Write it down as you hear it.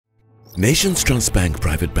Nations Trust Bank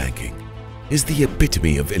Private Banking is the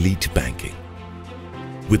epitome of elite banking.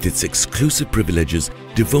 With its exclusive privileges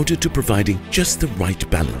devoted to providing just the right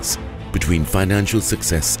balance between financial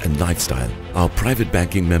success and lifestyle our private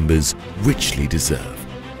banking members richly deserve.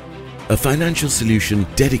 A financial solution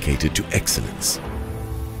dedicated to excellence,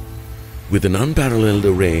 with an unparalleled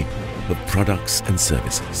array of products and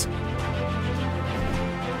services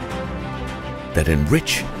that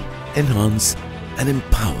enrich, enhance, and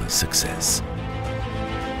empower success.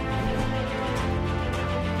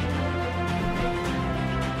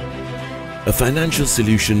 A financial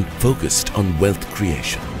solution focused on wealth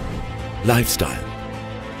creation, lifestyle,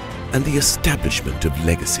 and the establishment of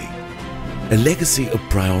legacy. A legacy of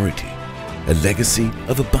priority, a legacy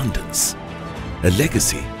of abundance, a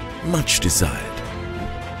legacy much desired.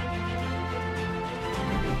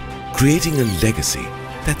 Creating a legacy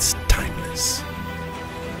that's timeless.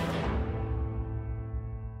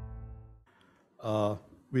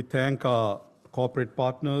 We thank our corporate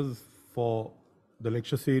partners for the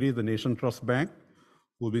lecture series, the Nation Trust Bank,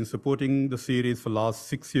 who've been supporting the series for the last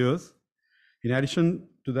 6 years. In addition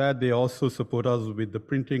to that, they also support us with the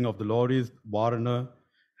printing of the lorries, Varna,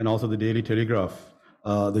 and also the Daily Telegraph,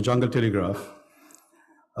 the Jungle Telegraph.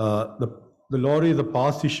 The lorries, the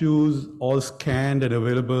past issues, all scanned and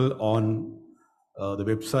available on the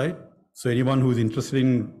website. So anyone who's interested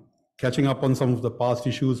in catching up on some of the past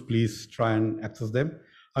issues, please try and access them.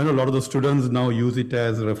 I know a lot of the students now use it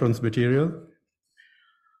as reference material.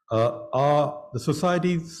 The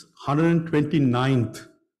Society's 129th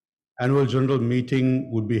annual general meeting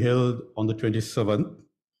would be held on the 27th.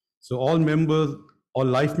 So all members, all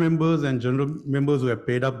life members and general members who have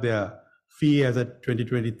paid up their fee as at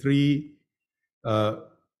 2023,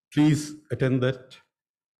 please attend that.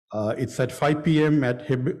 It's at 5 p.m. at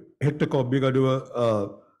Hector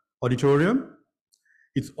Bigadua Auditorium.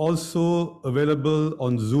 It's also available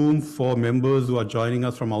on Zoom for members who are joining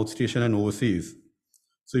us from outstation and overseas.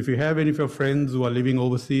 So if you have any of your friends who are living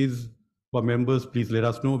overseas who are members, please let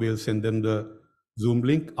us know. We'll send them the Zoom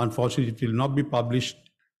link. Unfortunately, it will not be published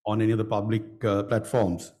on any of the public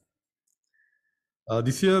platforms.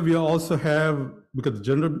 This year, we also have, because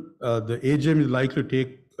the AGM is likely to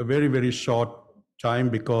take a very, very short time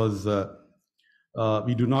because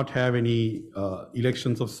we do not have any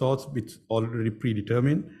elections of sorts. It's already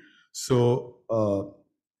predetermined. So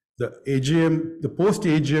the AGM, the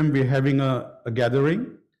post-AGM, we're having a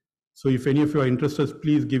gathering. So if any of you are interested,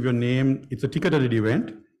 please give your name. It's a ticketed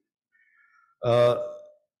event.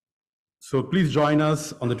 So please join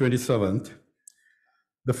us on the 27th.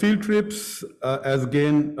 The field trips has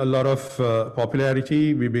gained a lot of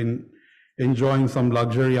popularity. We've been enjoying some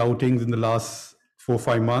luxury outings in the last 4 or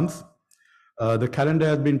 5 months. The calendar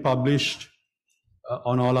has been published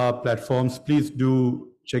on all our platforms. Please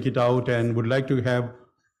do check it out, and would like to have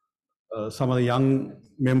some of the young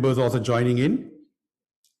members also joining in.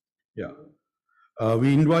 Yeah.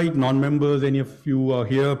 We invite non-members. Any of you are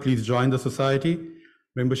here, please join the society.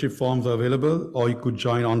 Membership forms are available, or you could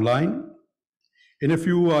join online. And if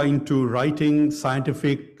you are into writing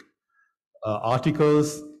scientific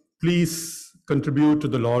articles, please contribute to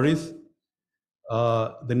the lorries.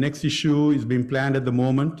 The next issue is being planned at the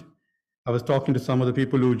moment. I was talking to some of the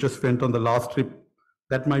people who just went on the last trip.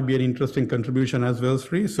 That might be an interesting contribution as well,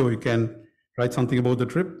 Sri, so you can write something about the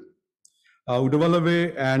trip.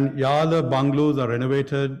 Udavalave and Yala bungalows are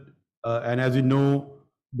renovated, and as you know,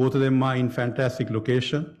 both of them are in fantastic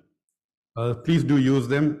location. Please do use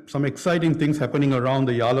them. Some exciting things happening around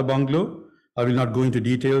the Yala bungalow. I will not go into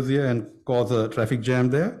details here and cause a traffic jam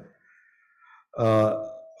there.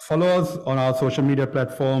 Follow us on our social media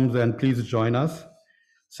platforms and please join us.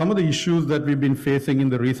 Some of the issues that we've been facing in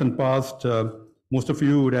the recent past, most of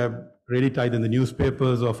you would have read it either in the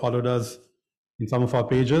newspapers or followed us in some of our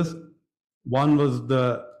pages. One was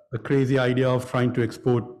the crazy idea of trying to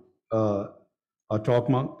export our top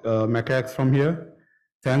macaques from here.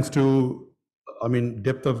 Thanks to,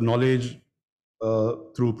 depth of knowledge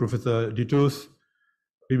through Professor Ditus,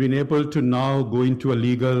 we've been able to now go into a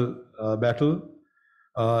legal battle.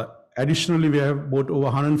 Additionally, we have about over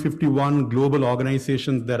 151 global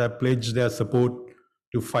organizations that have pledged their support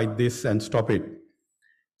to fight this and stop it.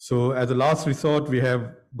 So as a last resort, we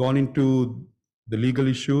have gone into the legal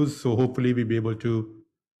issues. So hopefully we'll be able to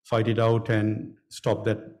fight it out and stop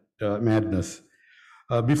that madness.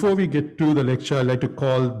 Before we get to the lecture, I'd like to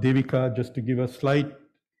call Devika just to give a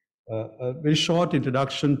very short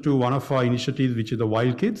introduction to one of our initiatives, which is the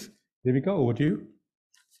Wild Kids. Devika, over to you.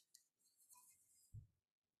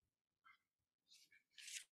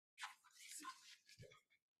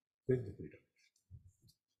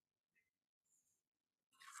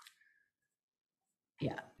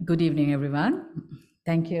 Yeah, good evening, everyone.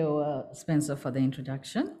 Thank you, Spencer, for the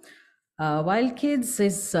introduction. Wild Kids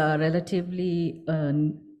is a relatively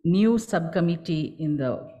new subcommittee in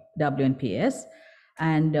the WNPS,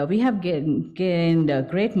 and we have gained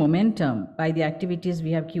great momentum by the activities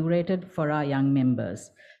we have curated for our young members,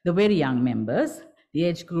 the very young members, the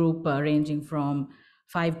age group ranging from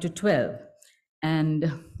 5 to 12.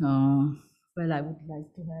 And, well, I would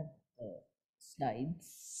like to have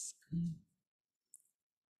slides.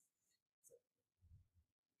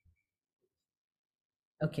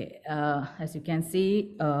 Okay, as you can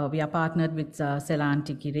see, we are partnered with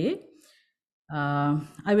Selanti Kire.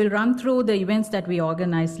 I will run through the events that we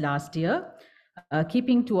organized last year,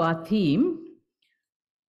 keeping to our theme,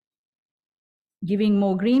 giving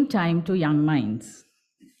more green time to young minds.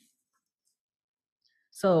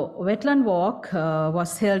 So, Wetland Walk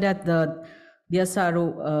was held at the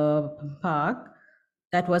Diasaru Park.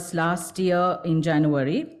 That was last year in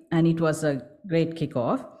January, and it was a great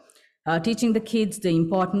kickoff, teaching the kids the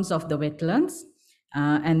importance of the wetlands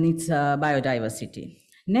and its biodiversity.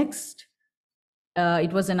 Next,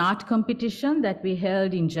 it was an art competition that we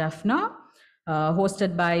held in Jaffna,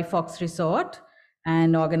 hosted by Fox Resort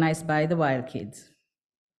and organized by the Wild Kids.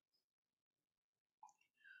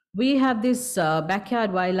 We have this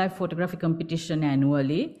backyard wildlife photography competition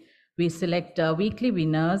annually. We select weekly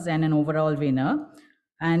winners and an overall winner,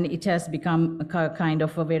 and it has become a kind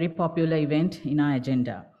of a very popular event in our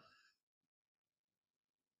agenda.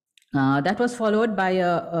 That was followed by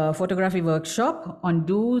a photography workshop on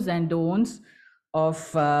do's and don'ts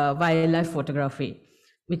of wildlife photography,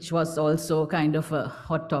 which was also kind of a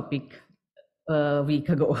hot topic a week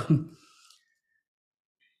ago.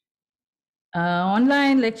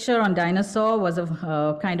 Online lecture on dinosaur was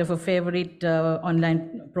a kind of a favorite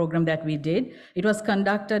online program that we did. It was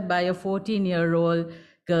conducted by a 14-year-old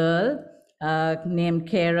girl named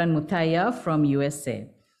Karen Mutaya from USA.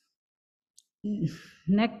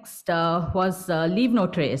 Next was Leave No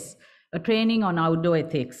Trace, a training on outdoor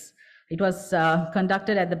ethics. It was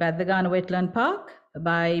conducted at the Badagana Wetland Park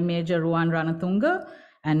by Major Ruan Ranatunga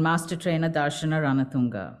and Master Trainer Darshana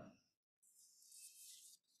Ranatunga.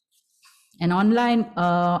 An online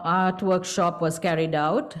art workshop was carried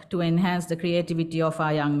out to enhance the creativity of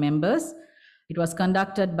our young members. It was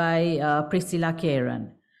conducted by Priscilla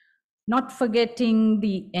Karen. Not forgetting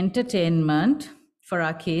the entertainment for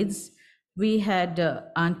our kids, we had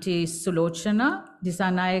Auntie Sulochana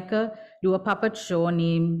Disanayaka do a puppet show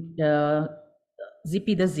named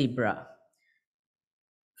Zippy the Zebra.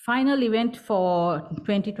 Final event for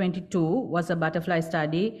 2022 was a butterfly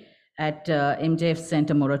study at MJF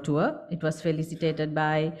Center Moratua. It was felicitated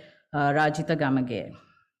by Rajita Gamage.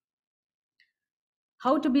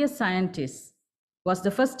 How to be a scientist was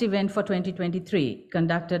the first event for 2023,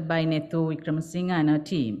 conducted by Nethu Wickramasinghe and her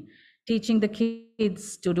team, teaching the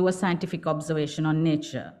kids to do a scientific observation on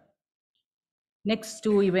nature. Next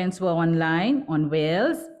two events were online, on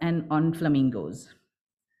whales and on flamingos.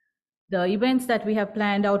 The events that we have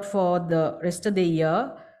planned out for the rest of the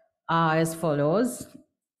year are as follows.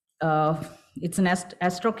 It's an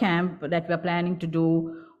astro camp that we're planning to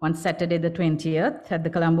do on Saturday the 20th at the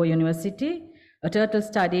Colombo University, a turtle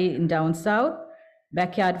study in down south,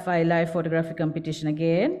 backyard wildlife photography competition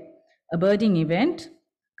again, a birding event,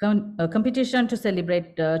 a competition to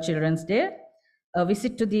celebrate Children's Day, a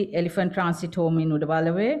visit to the elephant transit home in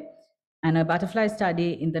Udawalawe, and a butterfly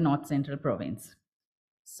study in the North Central Province.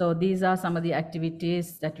 So these are some of the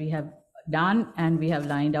activities that we have done and we have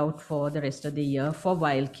lined out for the rest of the year for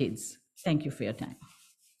Wild Kids. Thank you for your time.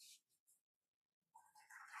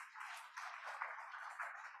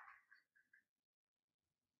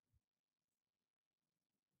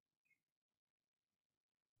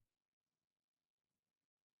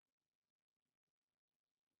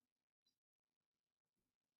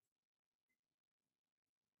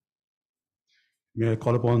 May I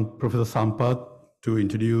call upon Professor Sampath to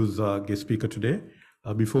introduce our guest speaker today.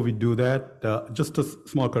 Before we do that, just a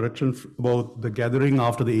small correction about the gathering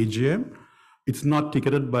after the AGM. It's not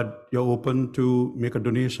ticketed, but you're open to make a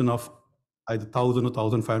donation of either 1,000 or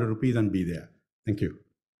 1,500 rupees and be there. Thank you.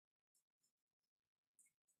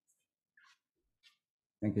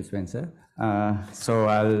 Thank you, Spencer. So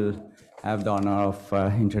I'll have the honor of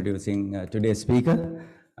introducing today's speaker.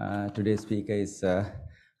 Today's speaker is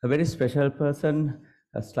a very special person,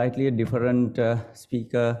 a slightly different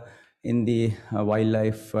speaker in the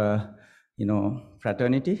wildlife,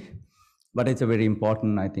 fraternity. But it's a very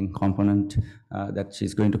important, I think, component that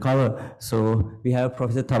she's going to cover. So we have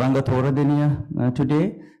Professor Tharanga Thoradeniya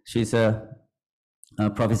today. She's a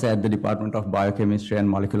professor at the Department of Biochemistry and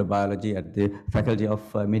Molecular Biology at the Faculty of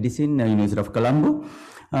Medicine, University of Colombo.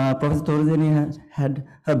 Professor Thoradeniya had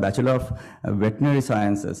her Bachelor of Veterinary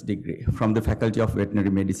Sciences degree from the Faculty of Veterinary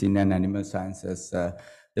Medicine and Animal Sciences, the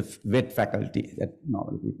vet faculty that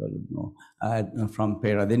normal people would know, from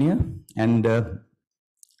Thoradeniya. And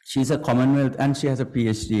she's a Commonwealth, and she has a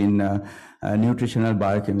PhD in nutritional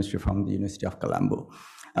biochemistry from the University of Colombo.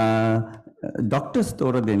 Dr.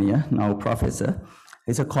 Thoradeniya, now professor,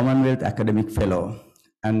 is a Commonwealth Academic Fellow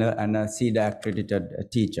and a CEDA accredited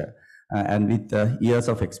teacher, and with years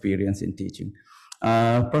of experience in teaching.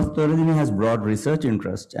 Prof. Thoradeniya has broad research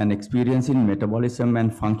interest and experience in metabolism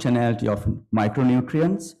and functionality of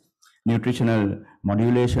micronutrients, nutritional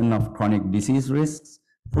modulation of chronic disease risks,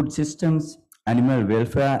 food systems, animal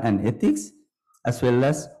welfare and ethics, as well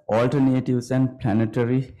as alternatives and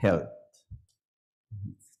planetary health.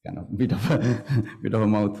 It's kind of bit of a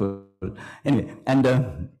mouthful. Anyway, and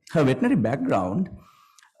her veterinary background,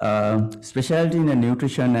 specialty in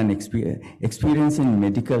nutrition and experience in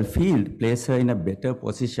medical field place her in a better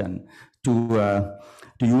position to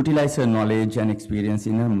utilize her knowledge and experience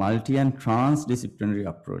in a multi and transdisciplinary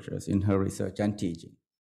approaches in her research and teaching.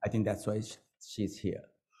 I think that's why she's here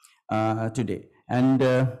today. And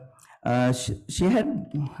she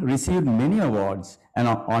had received many awards and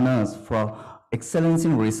honors for excellence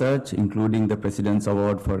in research, including the President's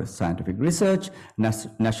Award for Scientific Research,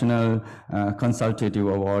 National Consultative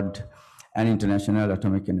Award, and International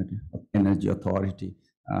Atomic Energy Authority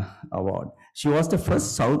Award. She was the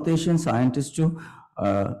first South Asian scientist to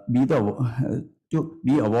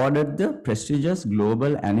be awarded the prestigious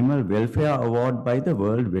Global Animal Welfare Award by the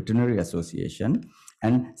World Veterinary Association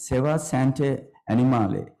and Seva Sante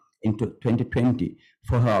Animale in 2020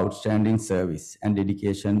 for her outstanding service and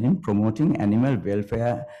dedication in promoting animal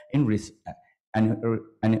welfare in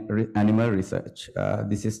animal research.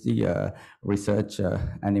 This is the research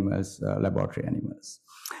animals, laboratory animals.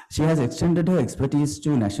 She has extended her expertise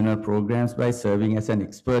to national programs by serving as an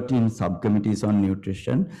expert in subcommittees on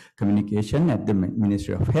nutrition, communication at the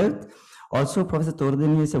Ministry of Health. Also, Professor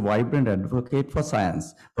Thoradeniya is a vibrant advocate for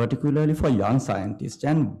science, particularly for young scientists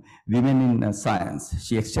and women in science.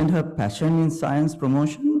 She extended her passion in science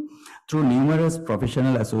promotion through numerous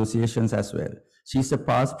professional associations as well. She is a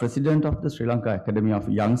past president of the Sri Lanka Academy of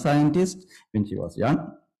Young Scientists when she was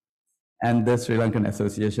young, and the Sri Lankan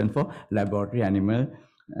Association for Laboratory Animal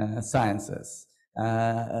Sciences.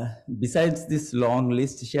 Besides this long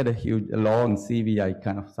list, she had a long CV. I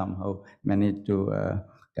kind of somehow managed to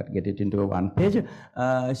get it into a one page.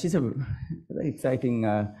 She's a very exciting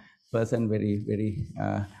person, very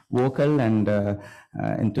vocal and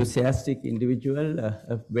enthusiastic individual,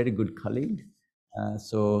 a very good colleague.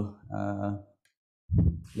 So,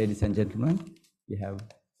 ladies and gentlemen, we have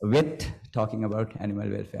a vet talking about animal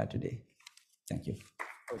welfare today. Thank you.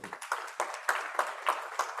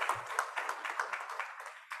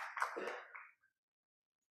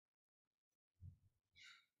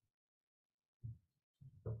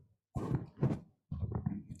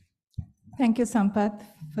 Thank you, Sampath,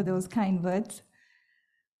 for those kind words.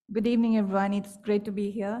 Good evening, everyone. It's great to be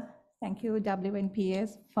here. Thank you,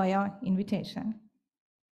 WNPS, for your invitation.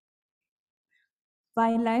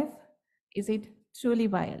 Wildlife, is it truly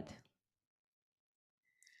wild?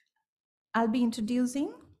 I'll be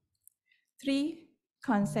introducing 3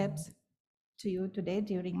 concepts to you today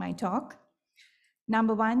during my talk.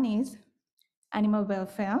 Number 1 is animal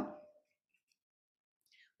welfare.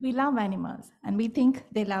 We love animals and we think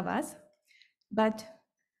they love us, but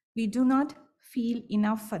we do not feel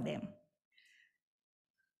enough for them.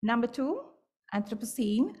 Number 2,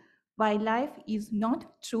 Anthropocene. Wildlife is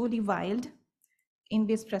not truly wild in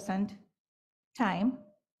this present time,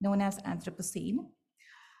 known as Anthropocene.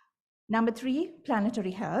 Number 3,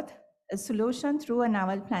 planetary health, a solution through a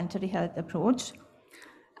novel planetary health approach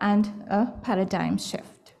and a paradigm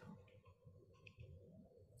shift.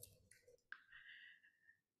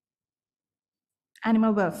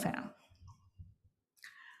 Animal welfare.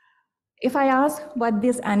 If I ask what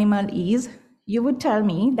this animal is, you would tell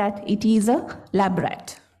me that it is a lab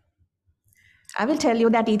rat. I will tell you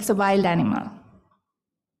that it's a wild animal.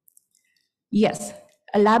 Yes,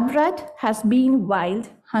 a lab rat has been wild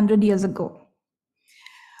 100 years ago.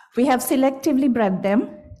 We have selectively bred them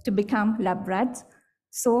to become lab rats,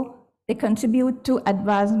 so they contribute to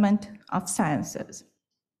advancement of sciences.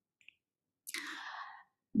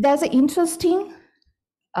 There's an interesting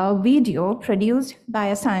video produced by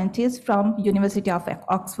a scientist from University of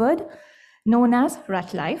Oxford known as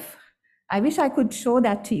Rat Life. I wish I could show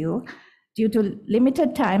that to you. Due to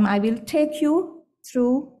limited time, I will take you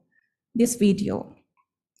through this video.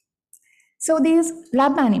 So these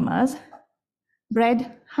lab animals bred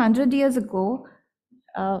 100 years ago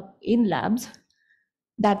in labs,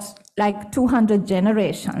 that's like 200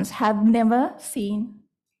 generations, have never seen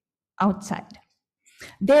outside.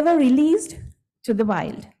 They were released to the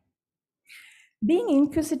wild. Being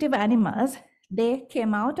inquisitive animals, they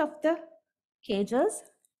came out of the cages,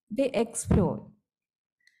 they explored.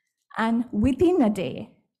 And within a day,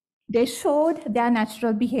 they showed their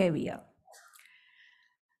natural behavior.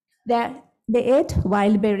 They ate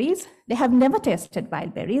wild berries. They have never tasted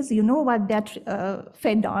wild berries. You know what they're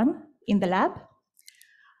fed on in the lab.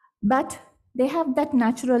 But they have that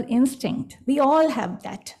natural instinct. We all have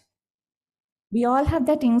that. We all have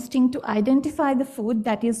that instinct to identify the food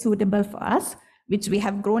that is suitable for us, which we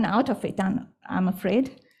have grown out of it, I'm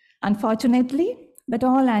afraid, unfortunately. But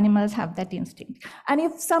all animals have that instinct. And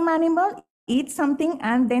if some animal eats something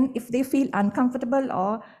and then if they feel uncomfortable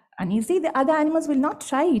or uneasy, the other animals will not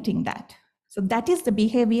try eating that. So that is the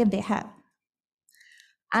behavior they have.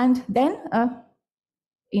 And then an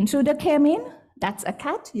intruder came in, that's a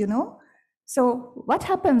cat, you know. So what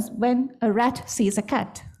happens when a rat sees a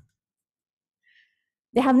cat?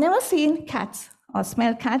 They have never seen cats or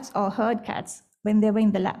smelled cats or heard cats when they were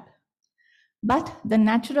in the lab. But the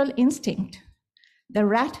natural instinct, the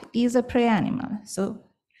rat is a prey animal. So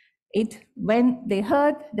when they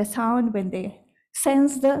heard the sound, when they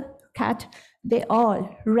sensed the cat, they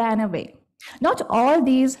all ran away. Not all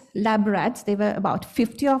these lab rats, there were about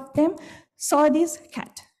 50 of them, saw this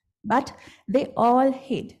cat, but they all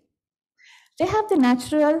hid. They have the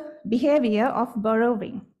natural behavior of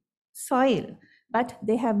burrowing soil, but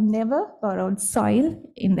they have never burrowed soil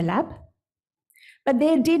in the lab. But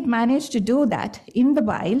they did manage to do that in the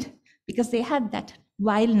wild because they had that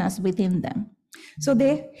wildness within them. So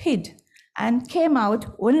they hid and came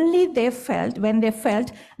out only when they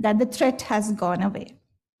felt that the threat has gone away.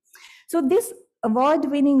 So this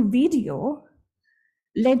award-winning video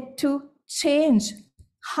led to change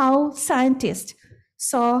how scientists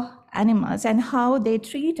saw animals and how they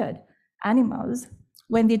treated animals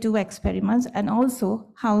when they do experiments, and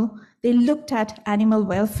also how they looked at animal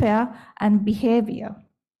welfare and behavior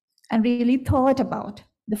and really thought about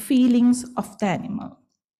the feelings of the animal.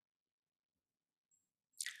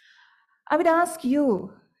 I would ask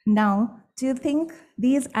you now, do you think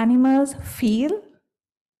these animals feel?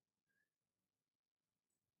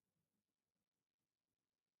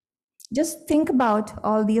 Just think about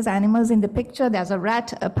all these animals in the picture. There's a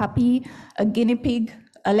rat, a puppy, a guinea pig,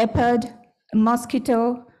 a leopard, a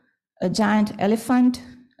mosquito, a giant elephant,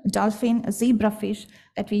 a dolphin, a zebrafish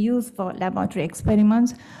that we use for laboratory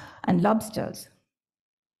experiments, and lobsters.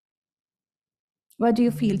 What do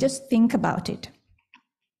you feel? Just think about it.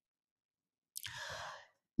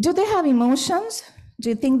 Do they have emotions? Do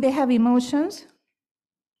you think they have emotions?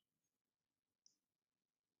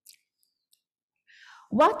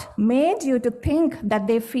 What made you to think that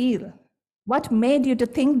they feel? What made you to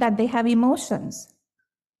think that they have emotions?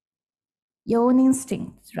 Your own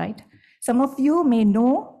instincts, right? Some of you may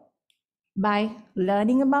know by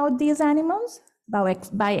learning about these animals,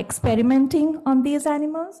 by experimenting on these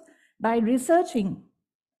animals, by researching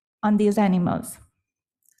on these animals,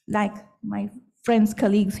 like my friends,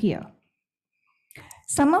 colleagues here.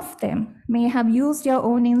 Some of them may have used your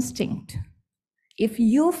own instinct. If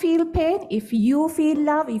you feel pain, if you feel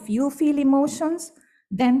love, if you feel emotions,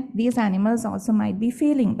 then these animals also might be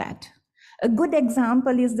feeling that. A good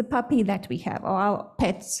example is the puppy that we have, or our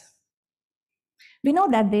pets. We know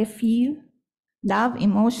that they feel love,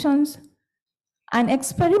 emotions, and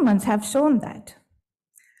experiments have shown that.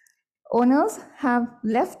 Owners have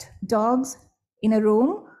left dogs in a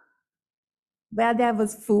room where there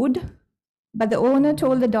was food, but the owner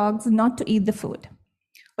told the dogs not to eat the food.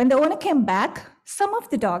 When the owner came back, some of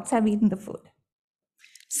the dogs have eaten the food.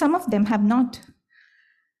 Some of them have not.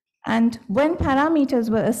 And when parameters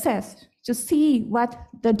were assessed to see what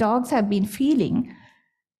the dogs have been feeling,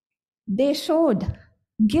 they showed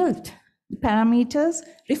guilt. The parameters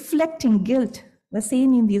reflecting guilt were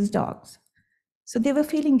seen in these dogs. So they were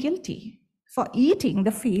feeling guilty for eating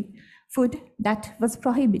the food that was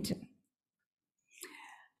prohibited.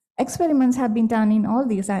 Experiments have been done in all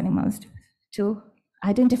these animals to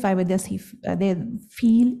identify whether they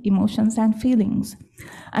feel emotions and feelings.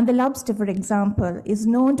 And the lobster, for example, is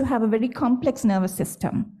known to have a very complex nervous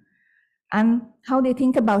system. And how they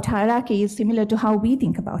think about hierarchy is similar to how we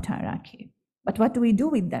think about hierarchy. But what do we do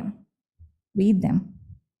with them? We eat them.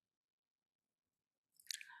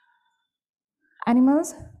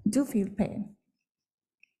 Animals do feel pain.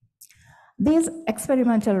 These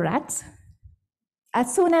experimental rats,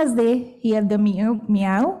 as soon as they hear the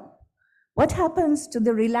meow, what happens to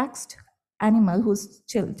the relaxed animal who's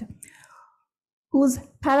chilled, whose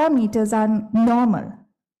parameters are normal.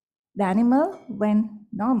 The animal, when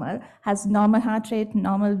normal, has normal heart rate,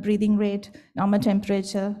 normal breathing rate, normal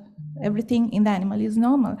temperature, everything in the animal is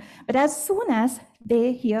normal. But as soon as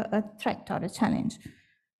they hear a threat or a challenge,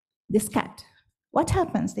 this cat, what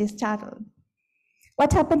happens? They startle.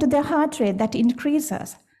 What happened to their heart rate? That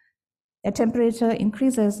increases. Their temperature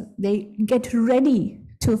increases. They get ready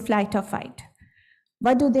to flight or fight.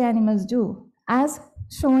 What do the animals do? As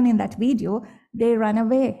shown in that video, they run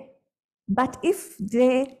away. But if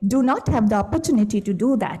they do not have the opportunity to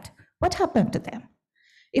do that, what happened to them?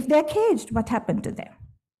 If they're caged, what happened to them?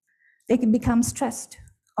 They can become stressed.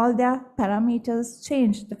 All their parameters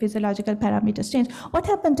change, the physiological parameters change. What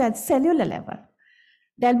happened at cellular level?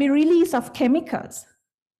 There'll be release of chemicals,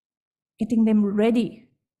 getting them ready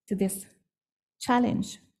to this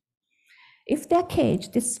challenge. If they're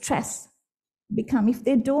caged, this stress become, if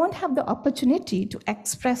they don't have the opportunity to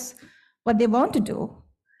express what they want to do,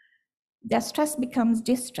 their stress becomes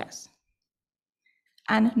distress.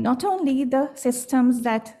 And not only the systems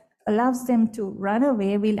that allows them to run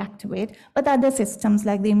away will activate, but other systems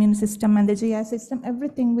like the immune system and the GI system,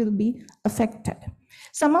 everything will be affected.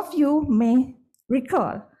 Some of you may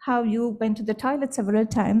recall how you went to the toilet several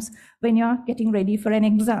times when you're getting ready for an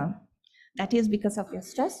exam. That is because of your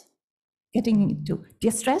stress, getting into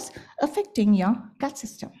distress, affecting your gut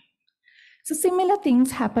system. So similar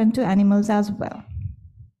things happen to animals as well.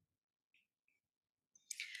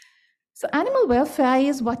 So animal welfare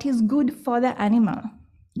is what is good for the animal,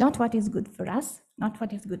 not what is good for us, not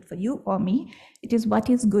what is good for you or me. It is what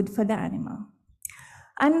is good for the animal.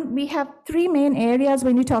 And we have three main areas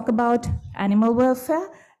when we talk about animal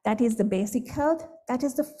welfare. That is the basic health. That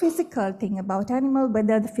is the physical thing about animal,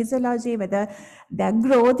 whether the physiology, whether their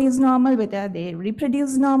growth is normal, whether they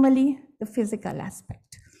reproduce normally, the physical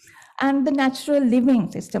aspect. And the natural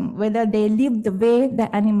living system, whether they live the way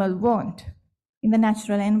the animal want in the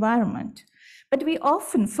natural environment. But we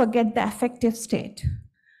often forget the affective state.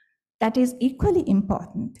 That is equally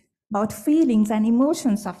important about feelings and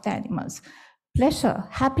emotions of the animals. Pleasure,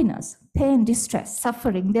 happiness, pain, distress,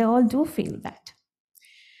 suffering, they all do feel that.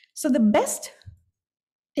 So the best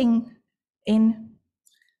thing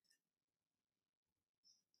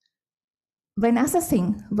when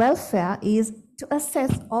assessing welfare is to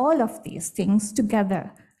assess all of these things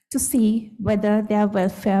together to see whether their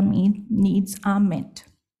welfare needs are met.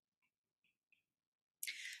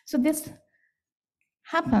 So this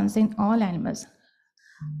happens in all animals.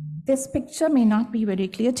 This picture may not be very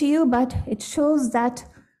clear to you, but it shows that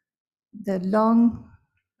the long,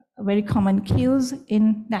 very common queues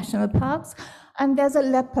in national parks, and there's a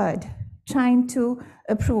leopard trying to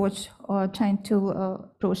approach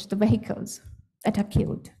the vehicles that are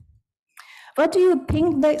queued. What do you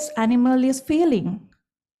think this animal is feeling?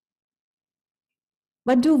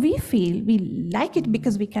 What do we feel? We like it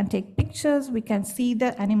because we can take pictures, we can see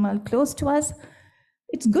the animal close to us.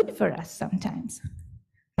 It's good for us sometimes.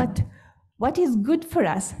 But what is good for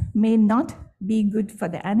us may not be good for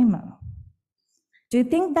the animal. Do you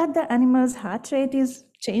think that the animal's heart rate is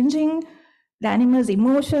changing? The animal's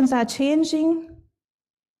emotions are changing?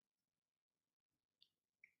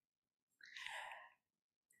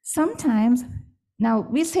 Sometimes, now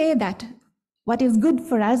we say that what is good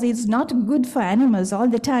for us is not good for animals all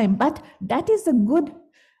the time, but that is a good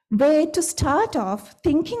way to start off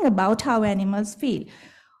thinking about how animals feel.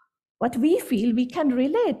 What we feel, we can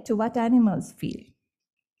relate to what animals feel.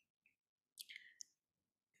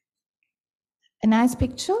 A nice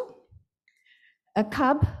picture. A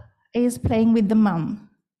cub is playing with the mom.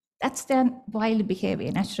 That's their wild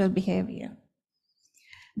behavior, natural behavior.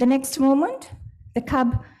 The next moment, the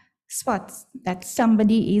cub spots that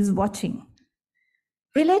somebody is watching.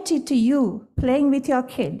 Related to you playing with your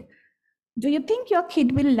kid. Do you think your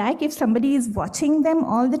kid will like if somebody is watching them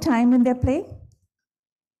all the time when they're playing?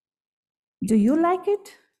 Do you like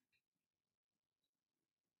it?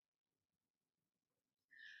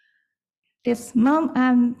 This mom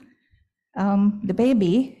and the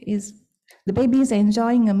baby is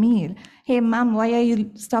enjoying a meal. Hey, mom, why are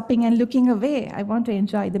you stopping and looking away? I want to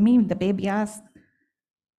enjoy the meal. The baby asks,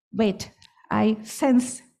 wait, I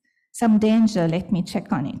sense some danger, let me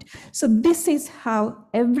check on it. So this is how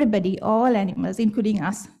everybody, all animals, including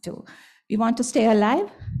us too, we want to stay alive,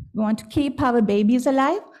 we want to keep our babies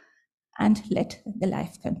alive and let the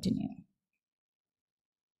life continue.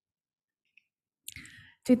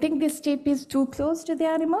 Do you think this tip is too close to the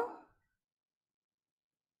animal?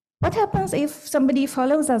 What happens if somebody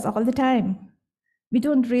follows us all the time? We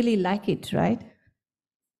don't really like it, right?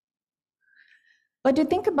 But you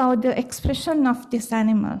think about the expression of this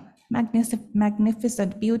animal.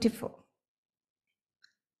 magnificent, beautiful.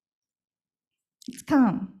 It's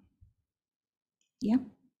calm. Yeah.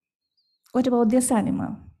 What about this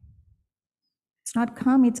animal? It's not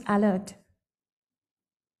calm, it's alert.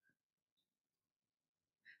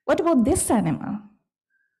 What about this animal?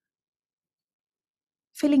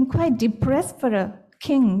 Feeling quite depressed for a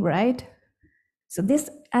king, right? So this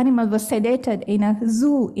animal was sedated in a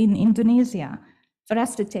zoo in Indonesia for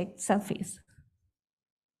us to take selfies.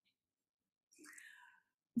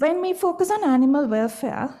 When we focus on animal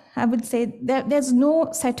welfare, I would say there's no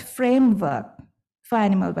set framework for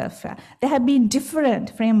animal welfare. There have been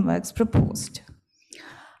different frameworks proposed.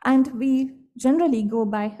 And we generally go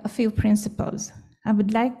by a few principles. I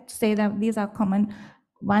would like to say that these are common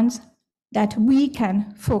ones that we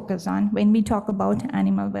can focus on when we talk about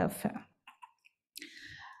animal welfare.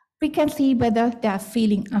 We can see whether they are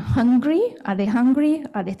feeling hungry. Are they hungry?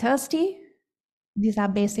 Are they thirsty? These are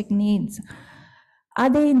basic needs. Are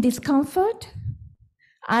they in discomfort?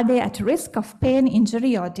 Are they at risk of pain,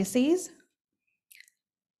 injury, or disease?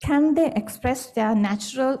 Can they express their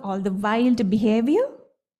natural or the wild behavior?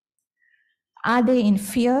 Are they in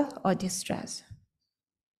fear or distress?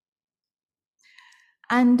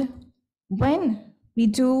 And when we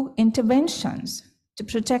do interventions to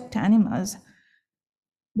protect animals,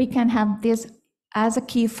 we can have this as a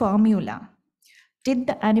key formula. Did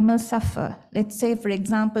the animal suffer? Let's say, for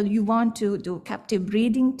example, you want to do captive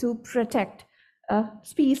breeding to protect a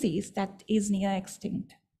species that is near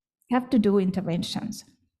extinct. You have to do interventions.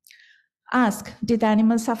 Ask, did the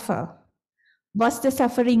animal suffer? Was the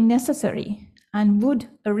suffering necessary? And would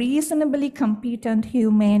a reasonably competent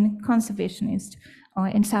humane conservationist or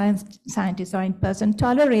scientist or in person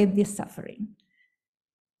tolerate this suffering?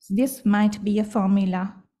 So this might be a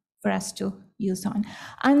formula for us to use on.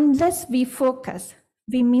 Unless we focus,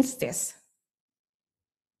 we miss this.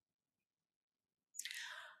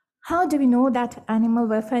 How do we know that animal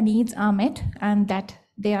welfare needs are met and that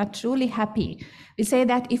they are truly happy? We say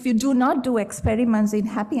that if you do not do experiments in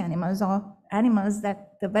happy animals or animals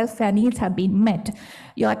that the welfare needs have been met,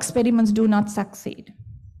 your experiments do not succeed.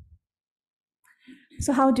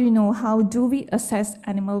 So how do you know? How do we assess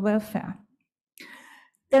animal welfare?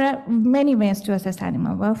 There are many ways to assess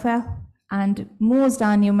animal welfare, and most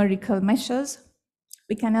are numerical measures.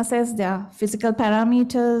 We can assess their physical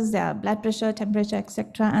parameters, their blood pressure, temperature,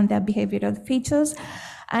 etc., and their behavioral features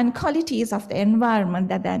and qualities of the environment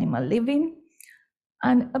that the animal live in.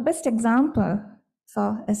 And a best example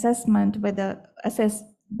for assessment, assess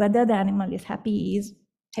whether the animal is happy, is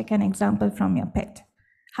take an example from your pet.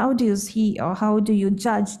 How do you see or how do you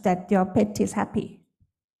judge that your pet is happy?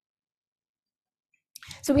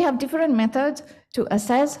 So we have different methods to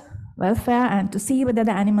assess welfare and to see whether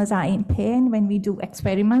the animals are in pain when we do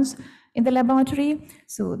experiments in the laboratory.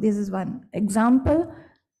 So this is one example.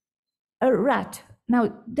 A rat.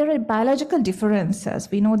 Now, there are biological differences.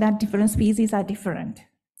 We know that different species are different.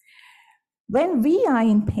 When we are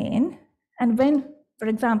in pain, and when, for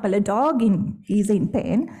example, a dog is in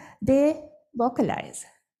pain, they vocalize.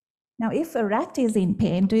 Now, if a rat is in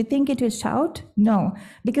pain, do you think it will shout? No,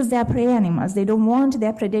 because they are prey animals. They don't want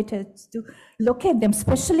their predators to locate them,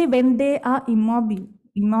 especially when they are immobile,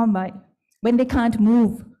 when they can't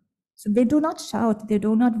move. So they do not shout, they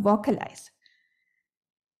do not vocalize.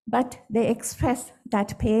 But they express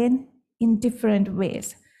that pain in different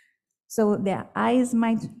ways. So their eyes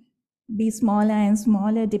might be smaller and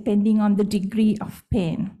smaller depending on the degree of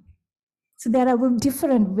pain. So there are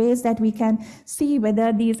different ways that we can see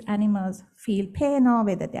whether these animals feel pain or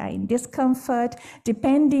whether they are in discomfort,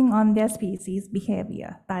 depending on their species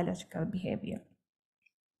behavior, biological behavior.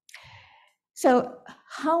 So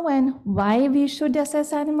how and why we should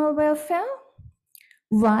assess animal welfare?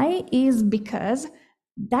 Why is because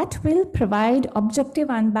that will provide objective,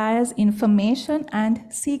 unbiased information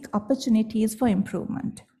and seek opportunities for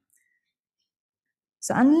improvement.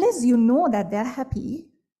 So unless you know that they're happy,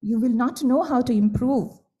 you will not know how to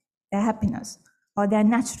improve their happiness or their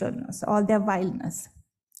naturalness or their wildness.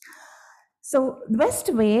 So the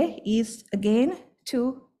best way is, again,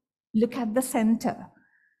 to look at the center,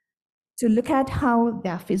 to look at how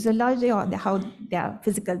their physiology or how their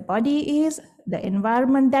physical body is, the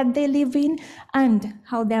environment that they live in, and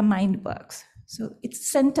how their mind works. So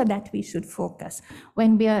it's center that we should focus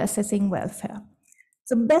when we are assessing welfare.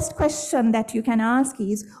 So the best question that you can ask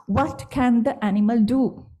is, what can the animal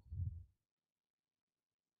do?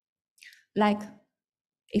 Like,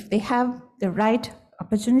 if they have the right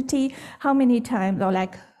opportunity, how many times, or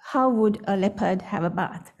like, how would a leopard have a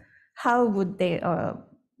bath? How would they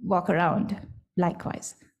walk around?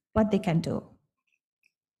 Likewise, what they can do.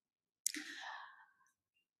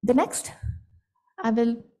 The next, I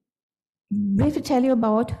will briefly tell you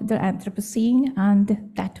about the Anthropocene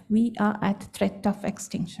and that we are at threat of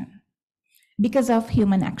extinction because of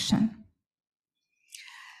human action.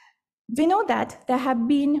 We know that there have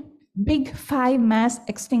been big 5 mass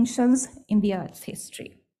extinctions in the Earth's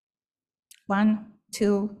history. 1,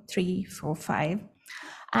 2, 3, 4, 5.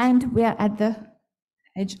 And we are at the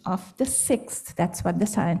edge of the 6th. That's what the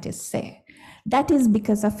scientists say. That is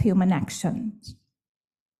because of human action.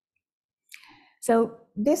 So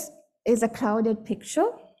this is a crowded picture.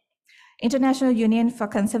 International Union for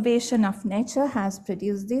Conservation of Nature has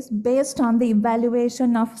produced this based on the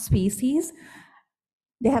evaluation of species.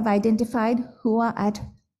 They have identified who are at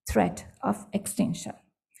threat of extinction.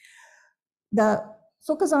 The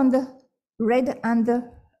focus on the red and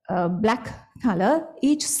the black color,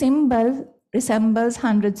 each symbol resembles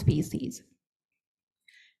 100 species,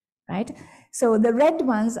 right? So the red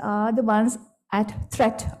ones are the ones at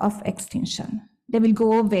threat of extinction. They will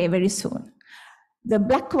go away very soon. The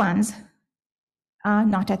black ones are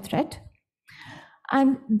not a threat.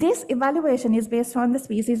 And this evaluation is based on the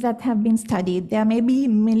species that have been studied. There may be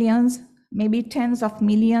millions, maybe tens of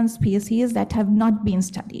millions species that have not been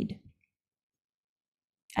studied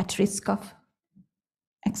at risk of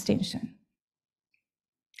extinction.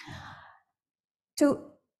 To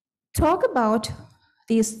talk about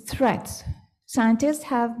these threats, scientists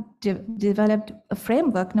have developed a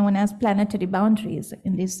framework known as planetary boundaries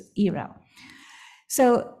in this era.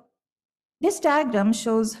 So this diagram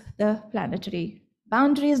shows the planetary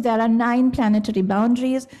boundaries. There are 9 planetary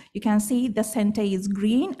boundaries. You can see the center is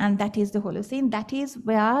green, and that is the Holocene. That is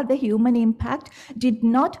where the human impact did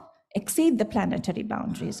not exceed the planetary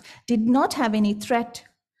boundaries, did not have any threat.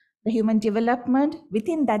 The human development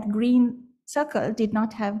within that green circle did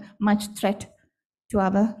not have much threat to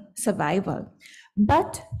our survival.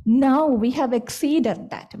 But now we have exceeded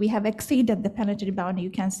that. We have exceeded the planetary boundary.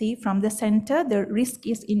 You can see from the center, the risk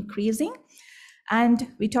is increasing. And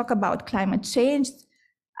we talk about climate change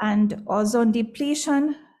and ozone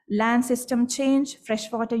depletion, land system change,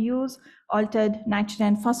 freshwater use, altered nitrogen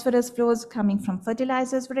and phosphorus flows coming from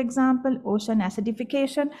fertilizers, for example, ocean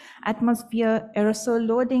acidification, atmosphere aerosol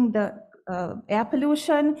loading, the air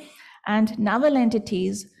pollution, and novel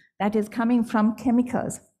entities that is coming from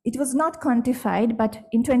chemicals. It was not quantified, but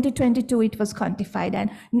in 2022 it was quantified and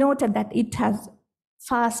noted that it has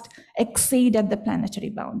fast exceeded the planetary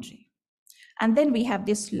boundary. And then we have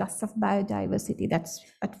this loss of biodiversity. That's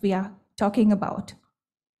what we are talking about,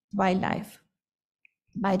 wildlife,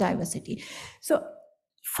 biodiversity. So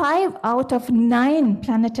 5 out of 9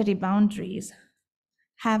 planetary boundaries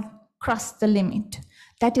have crossed the limit.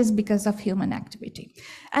 That is because of human activity.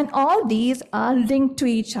 And all these are linked to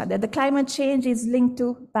each other. The climate change is linked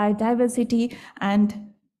to biodiversity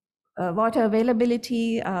and water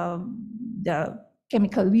availability, the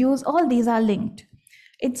chemical use, all these are linked.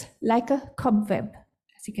 It's like a cobweb,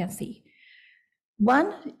 as you can see.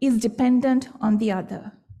 One is dependent on the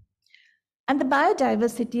other. And the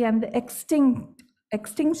biodiversity and the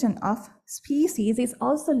extinction of species is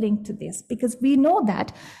also linked to this, because we know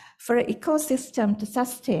that for an ecosystem to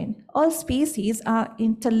sustain, all species are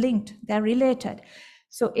interlinked, they're related.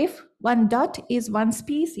 So if one dot is one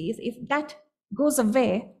species, if that goes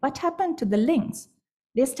away, what happened to the links?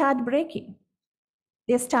 They start breaking,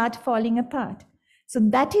 they start falling apart. So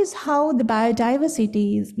that is how the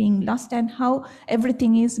biodiversity is being lost and how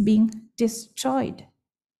everything is being destroyed.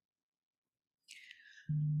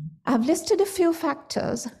 I've listed a few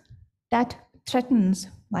factors that threatens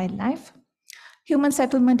wildlife. Human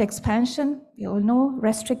settlement expansion, we all know,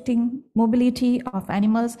 restricting mobility of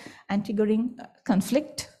animals and triggering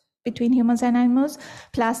conflict between humans and animals,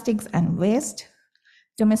 plastics and waste,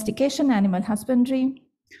 domestication, animal husbandry.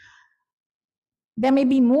 There may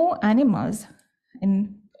be more animals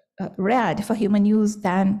reared for human use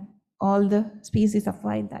than all the species of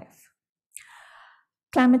wildlife.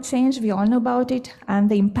 Climate change, we all know about it, and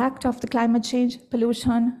the impact of the climate change,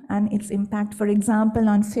 pollution, and its impact, for example,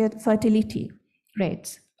 on fertility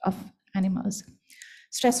rates of animals.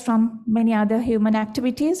 Stress from many other human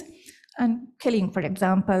activities, and killing, for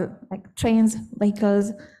example, like trains,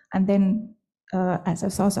 vehicles, and then as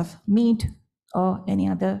a source of meat, or any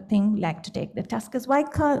other thing, like to take the tusks. Why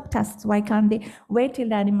can't they wait till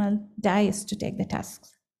the animal dies to take the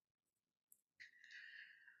tusks?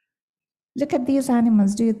 Look at these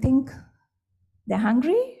animals. Do you think they're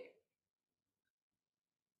hungry?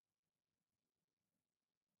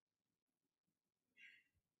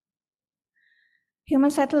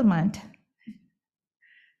 Human settlement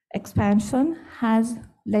expansion has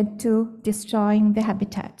led to destroying the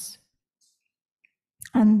habitats,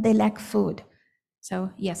 and they lack food.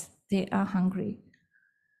 So yes, they are hungry.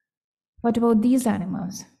 What about these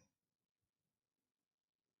animals?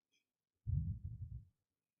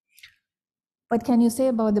 What can you say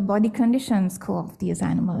about the body conditions of these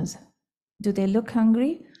animals? Do they look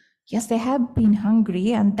hungry? Yes, they have been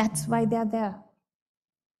hungry, and that's why they're there.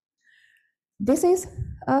 This is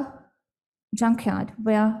a junkyard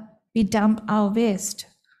where we dump our waste.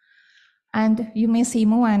 And you may see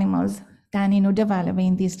more animals than in Uda Valley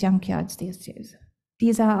in these junkyards these days.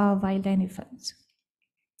 These are our wild elephants.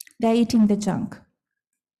 They're eating the junk.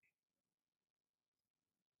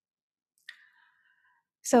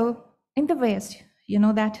 So in the waste, you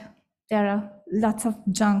know that there are lots of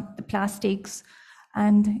junk, the plastics,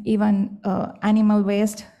 and even animal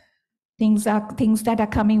waste, things that are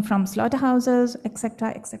coming from slaughterhouses, etc.,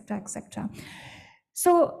 etc., etc.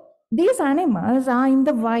 So these animals are in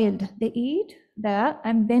the wild. They eat there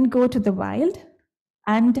and then go to the wild.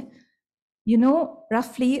 And you know,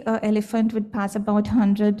 roughly an elephant would pass about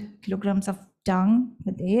 100 kilograms of dung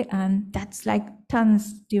a day, and that's like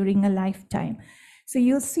tons during a lifetime. So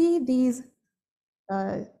you see these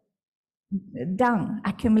dung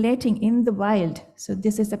accumulating in the wild. So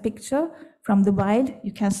this is a picture from the wild.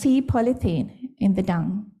 You can see polythene in the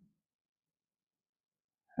dung,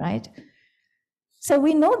 right? So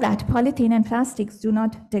we know that polythene and plastics do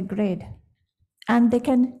not degrade, and they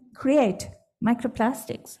can create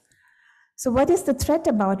microplastics. So what is the threat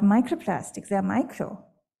about microplastics? They are micro,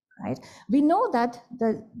 right? We know that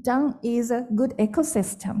the dung is a good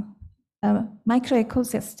ecosystem, a micro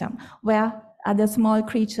ecosystem where other small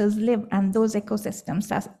creatures live, and those ecosystems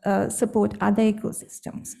support other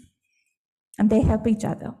ecosystems, and they help each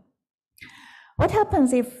other. What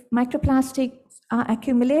happens if microplastics are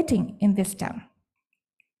accumulating in this dung?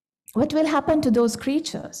 What will happen to those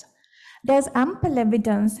creatures? There's ample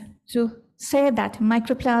evidence to say that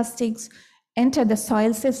microplastics enter the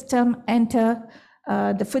soil system, enter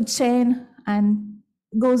the food chain, and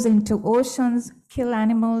goes into oceans, kill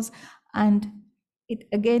animals, and it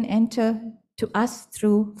again enter to us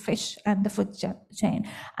through fish and the food chain.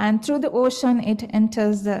 And through the ocean, it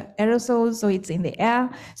enters the aerosols, so it's in the air.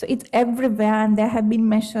 So it's everywhere, and there have been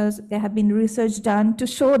measures, there have been research done to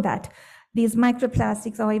show that these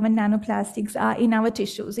microplastics or even nanoplastics are in our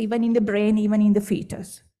tissues, even in the brain, even in the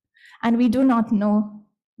fetus. And we do not know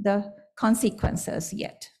the consequences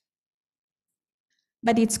yet.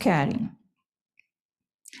 But it's scary.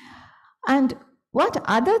 And what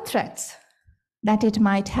other threats that it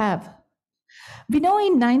might have? We know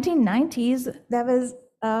in 1990s, there was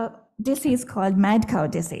a disease called mad cow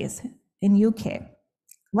disease in UK.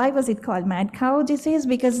 Why was it called mad cow disease?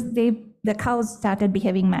 Because the cows started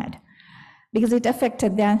behaving mad, because it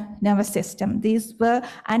affected their nervous system. These were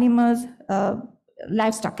animals,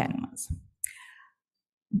 livestock animals.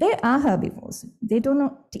 They are herbivores. They do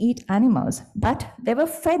not eat animals, but they were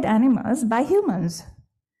fed animals by humans.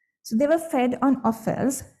 So they were fed on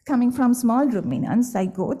offals coming from small ruminants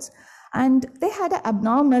like goats, and they had an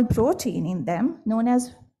abnormal protein in them known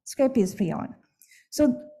as scabies prion.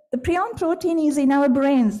 So the prion protein is in our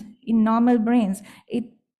brains, in normal brains. It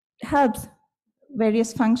helps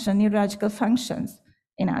various neurological functions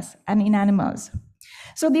in us and in animals.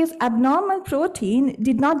 So this abnormal protein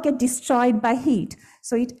did not get destroyed by heat.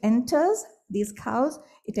 So it enters these cows,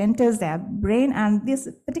 it enters their brain, and this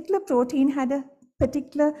particular protein had a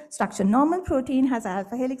particular structure. Normal protein has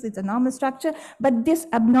alpha helix, it's a normal structure, but this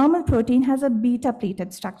abnormal protein has a beta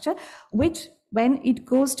pleated structure, which when it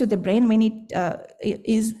goes to the brain, when it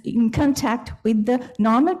is in contact with the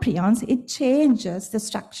normal prions, it changes the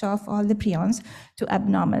structure of all the prions to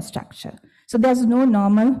abnormal structure. So there's no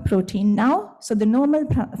normal protein now, so the normal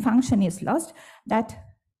function is lost. That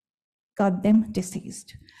got them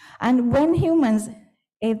diseased. And when humans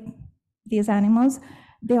ate these animals,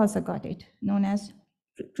 they also got it, known as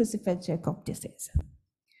Creutzfeldt-Jakob disease.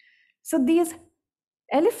 So these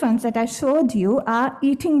elephants that I showed you are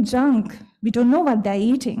eating junk. We don't know what they're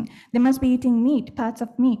eating. They must be eating meat, parts of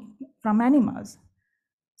meat from animals.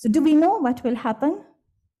 So do we know what will happen?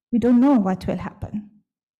 We don't know what will happen.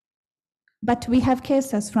 But we have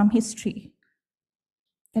cases from history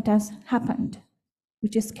that has happened,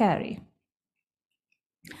 which is scary.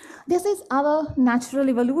 This is our natural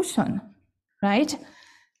evolution, right?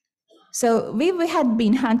 So we had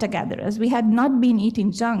been hunter-gatherers. We had not been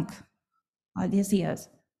eating junk all these years.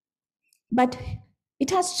 But it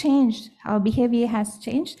has changed. Our behavior has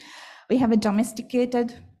changed. We have a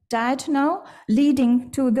domesticated diet now, leading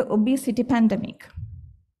to the obesity pandemic.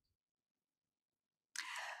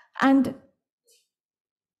 And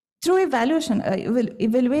through evolution,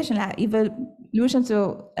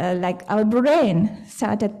 so like our brain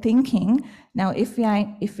started thinking. Now, if we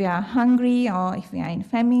are hungry or if we are in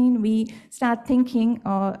famine, we start thinking,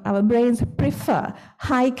 or our brains prefer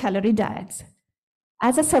high-calorie diets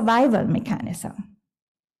as a survival mechanism.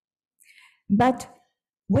 But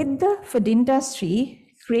with the food industry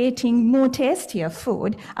creating more tastier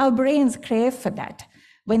food, our brains crave for that.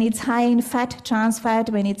 When it's high in fat, trans fat,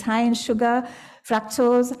 when it's high in sugar,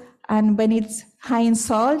 fructose, and when it's high in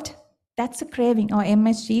salt, that's a craving, or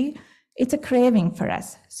MSG, it's a craving for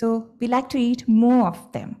us. So we like to eat more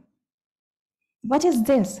of them. What is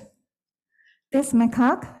this? This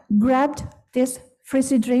macaque grabbed this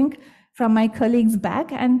frizzy drink from my colleague's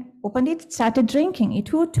bag and opened it, started drinking it.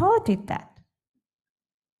 Who taught it that?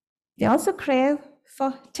 They also crave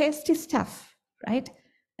for tasty stuff, right?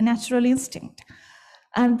 A natural instinct.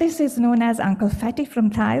 And this is known as Uncle Fatty from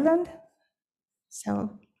Thailand.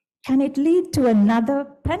 So can it lead to another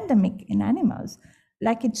pandemic in animals,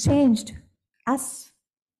 like it changed us?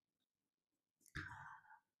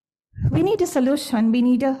 We need a solution. We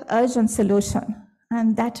need an urgent solution.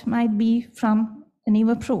 And that might be from a new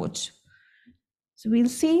approach. So we'll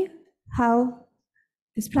see how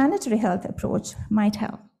this planetary health approach might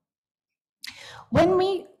help. When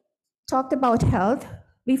we talked about health,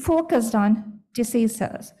 we focused on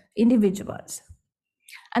diseases, individuals.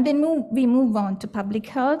 And then we move on to public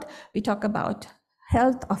health. We talk about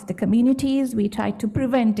health of the communities. We try to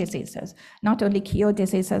prevent diseases, not only cure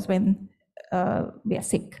diseases when we are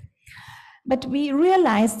sick. But we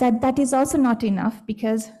realize that that is also not enough,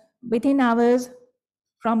 because within hours,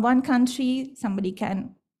 from one country, somebody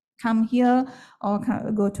can come here or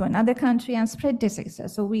go to another country and spread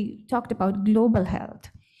diseases. So we talked about global health.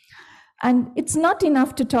 And it's not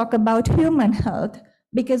enough to talk about human health,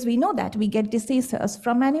 because we know that we get diseases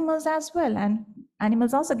from animals as well, and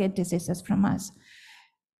animals also get diseases from us.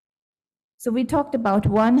 So we talked about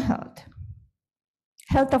one health.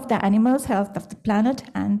 Health of the animals, health of the planet,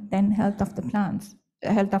 and then health of the plants,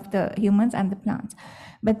 health of the humans and the plants.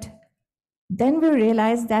 But then we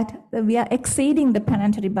realized that we are exceeding the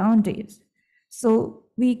planetary boundaries. So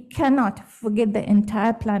we cannot forget the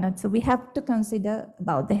entire planet. So we have to consider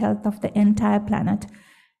about the health of the entire planet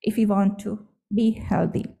if we want to be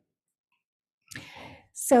healthy.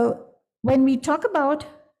 So when we talk about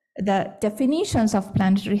the definitions of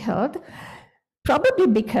planetary health, probably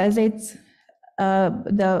because it's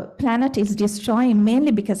the planet is destroying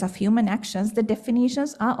mainly because of human actions, the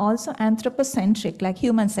definitions are also anthropocentric, like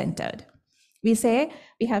human-centered. We say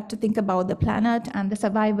we have to think about the planet and the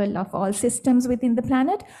survival of all systems within the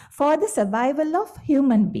planet for the survival of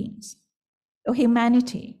human beings or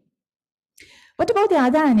humanity. What about the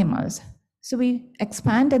other animals? So we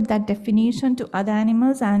expanded that definition to other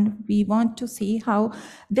animals, and we want to see how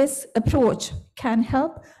this approach can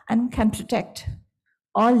help and can protect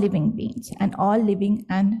all living beings and all living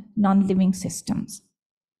and non-living systems.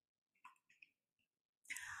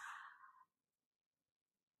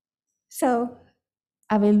 So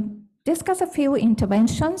I will discuss a few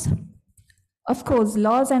interventions. Of course,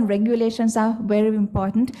 laws and regulations are very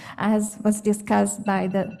important, as was discussed by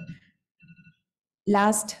the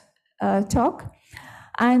last talk.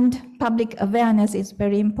 And public awareness is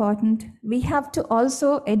very important. We have to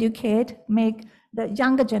also educate, make the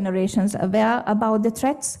younger generations aware about the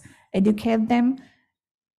threats, educate them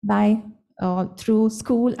by through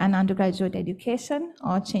school and undergraduate education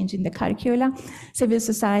or changing the curricula. Civil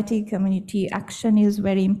society, community action is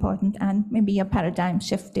very important, and maybe a paradigm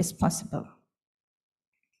shift is possible.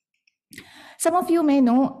 Some of you may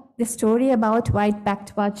know the story about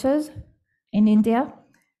white-backed vultures in India.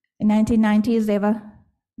 In the 1990s, they were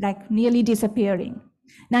like nearly disappearing.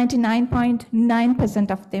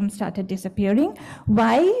 99.9% of them started disappearing.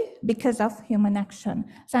 Why? Because of human action.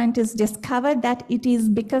 Scientists discovered that it is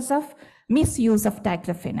because of misuse of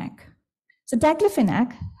diclofenac. So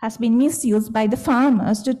diclofenac has been misused by the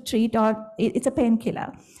farmers to treat, or it's a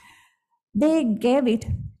painkiller. They gave it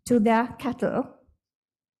to their cattle,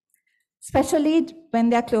 especially when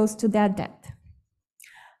they're close to their death.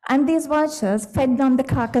 And these vultures fed on the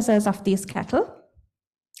carcasses of these cattle.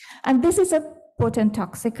 And this is a potent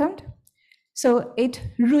toxicant. So it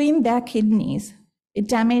ruined their kidneys. It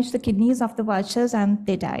damaged the kidneys of the vultures and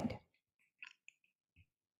they died.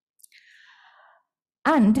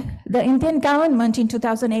 And the Indian government in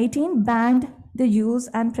 2018 banned the use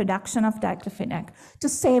and production of diclofenac to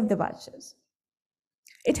save the vultures.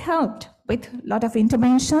 It helped with a lot of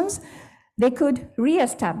interventions. They could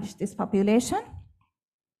re-establish this population,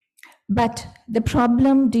 but the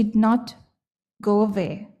problem did not go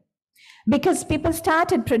away because people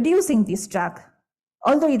started producing this drug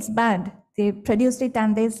although it's banned, they produced it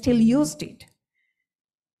and they still used it.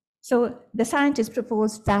 So the scientists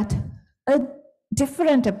proposed that a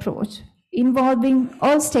different approach involving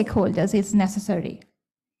all stakeholders is necessary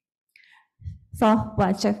for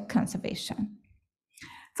vulture conservation.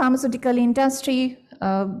 Pharmaceutical industry,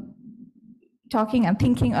 talking and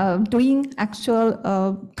thinking of doing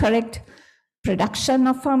actual correct production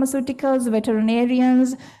of pharmaceuticals,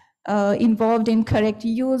 veterinarians involved in correct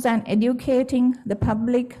use and educating the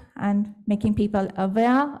public and making people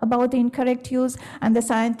aware about the incorrect use, and the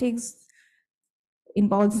scientists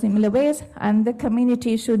involved similar ways, and the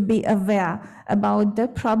community should be aware about the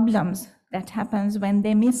problems that happens when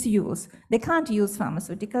they misuse. They can't use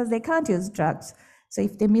pharmaceuticals, they can't use drugs. So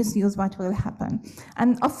if they misuse, what will happen?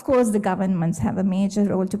 And of course, the governments have a major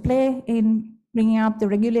role to play in bringing up the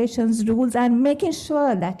regulations, rules, and making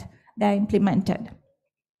sure that they're implemented.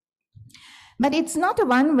 But it's not a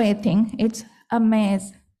one-way thing, it's a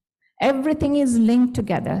maze. Everything is linked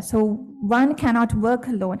together, so one cannot work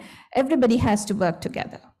alone. Everybody has to work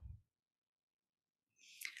together.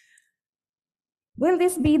 Will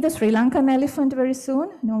this be the Sri Lankan elephant very soon?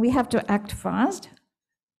 No, we have to act fast.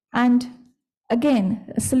 And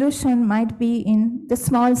again, a solution might be in the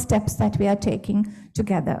small steps that we are taking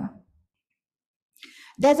together.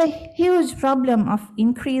 There's a huge problem of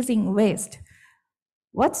increasing waste.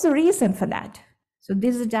 What's the reason for that? So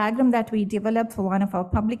this is a diagram that we developed for one of our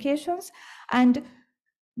publications, and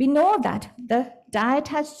we know that the diet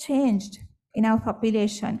has changed in our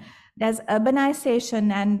population. There's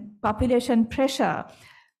urbanization and population pressure.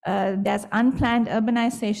 There's unplanned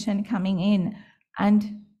urbanization coming in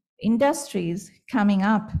and industries coming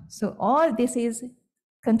up. So all this is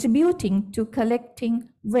contributing to collecting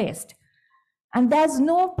waste. And there's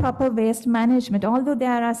no proper waste management. Although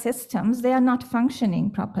there are systems, they are not functioning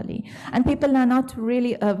properly. And people are not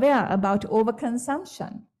really aware about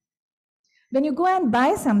overconsumption. When you go and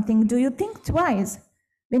buy something, do you think twice?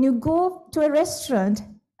 When you go to a restaurant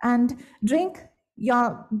and drink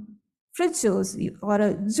your fruit juice or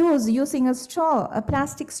a juice using a straw, a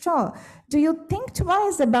plastic straw, do you think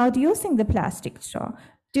twice about using the plastic straw?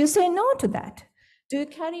 Do you say no to that? Do you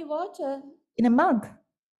carry water in a mug?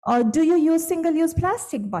 Or do you use single-use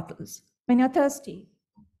plastic bottles when you're thirsty?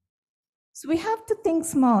 So we have to think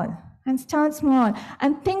small and start small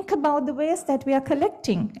and think about the waste that we are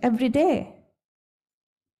collecting every day.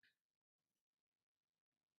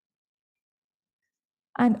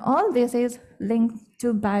 And all this is linked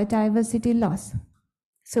to biodiversity loss.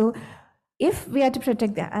 So if we are to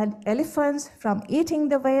protect the elephants from eating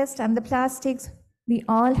the waste and the plastics, we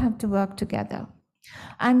all have to work together.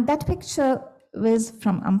 And that picture was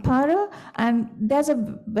from Ampara, and there's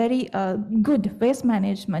a very good waste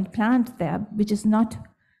management plant there, which is not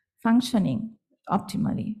functioning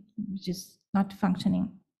optimally, which is not functioning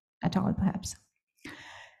at all, perhaps.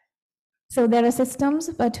 So there are systems,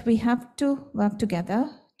 but we have to work together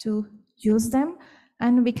to use them,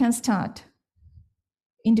 and we can start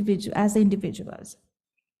as individuals.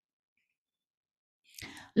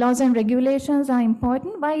 Laws and regulations are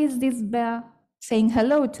important. Why is this bear saying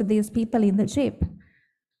hello to these people in the jeep?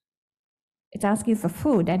 It's asking for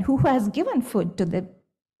food, and who has given food to the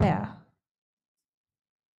bear?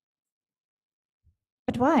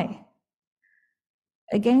 But why?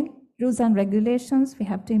 Again, rules and regulations we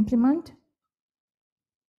have to implement,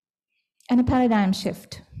 and a paradigm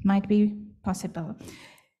shift might be possible.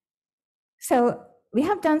 So we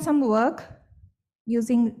have done some work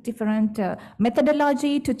using different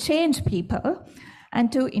methodology to change people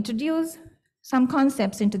and to introduce some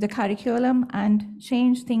concepts into the curriculum and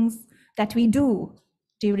change things that we do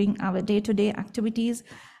during our day-to-day activities,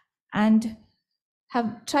 and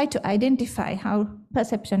have tried to identify how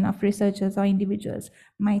perception of researchers or individuals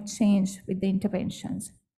might change with the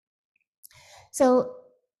interventions. So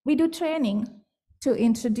we do training to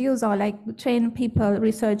introduce or train people,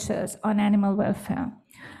 researchers on animal welfare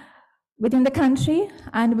within the country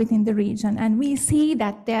and within the region. And we see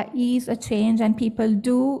that there is a change, and people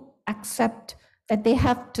do accept that they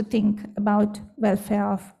have to think about welfare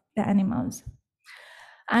of the animals.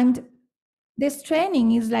 And this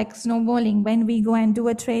training is like snowballing. When we go and do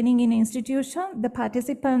a training in an institution, the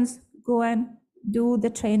participants go and do the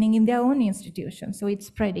training in their own institution. So it's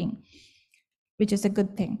spreading, which is a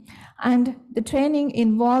good thing. And the training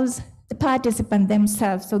involves the participant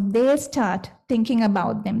themselves. So they start thinking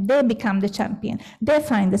about them. They become the champion. They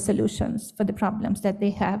find the solutions for the problems that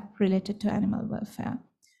they have related to animal welfare.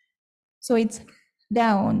 So it's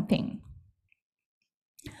their own thing.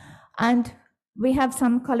 And We have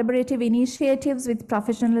some collaborative initiatives with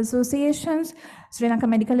professional associations. Sri Lanka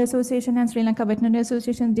Medical Association and Sri Lanka Veterinary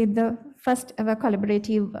Association did the first ever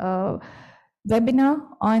collaborative webinar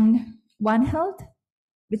on One Health,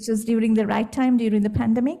 which was during the right time during the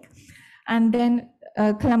pandemic. And then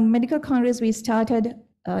Colombo Medical Congress, we started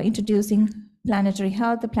introducing planetary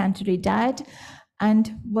health, the planetary diet,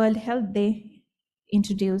 and World Health Day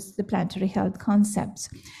introduced the planetary health concepts.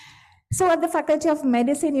 So at the Faculty of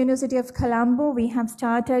Medicine, University of Colombo, we have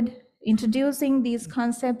started introducing these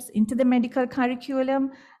concepts into the medical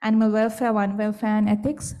curriculum, animal welfare, one welfare, and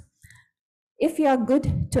ethics. If you are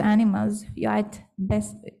good to animals, you are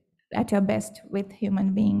at your best with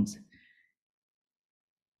human beings.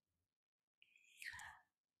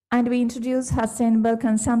 And we introduce sustainable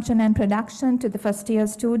consumption and production to the first-year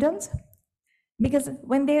students, because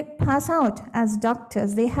when they pass out as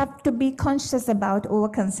doctors, they have to be conscious about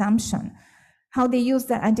overconsumption, how they use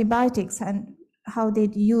the antibiotics and how they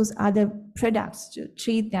use other products to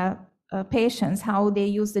treat their patients, how they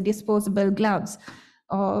use the disposable gloves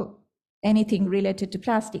or anything related to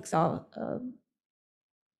plastics or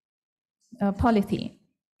polythene.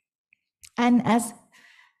 And as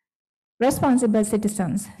responsible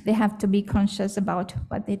citizens, they have to be conscious about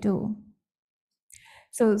what they do.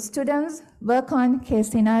 So students work on case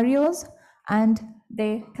scenarios and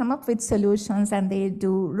they come up with solutions, and they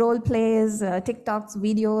do role plays, TikToks,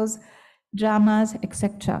 videos, dramas,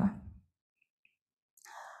 etc.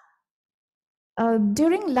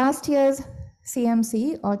 During last year's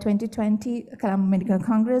CMC or 2020 Colombo Medical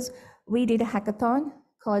Congress, we did a hackathon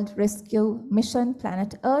called Rescue Mission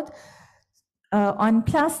Planet Earth on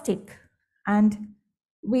plastic, and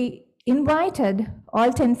we invited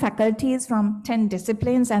all 10 faculties from 10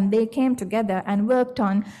 disciplines, and they came together and worked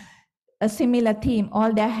on a similar theme,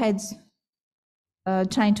 all their heads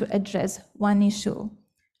trying to address one issue,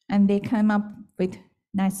 and they came up with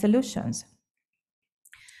nice solutions.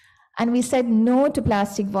 And we said no to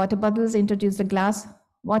plastic water bottles, introduced a glass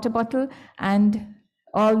water bottle, and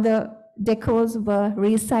all the decors were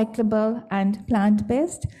recyclable and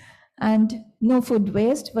plant-based, and no food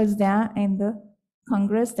waste was there in the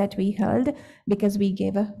Congress that we held, because we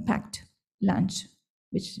gave a packed lunch,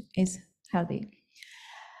 which is healthy.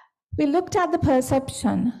 We looked at the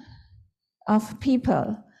perception of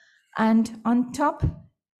people, and on top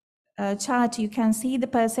chart, you can see the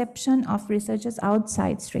perception of researchers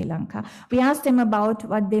outside Sri Lanka. We asked them about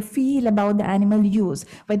what they feel about the animal use,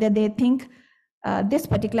 whether they think this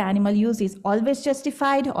particular animal use is always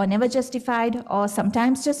justified or never justified or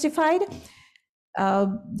sometimes justified.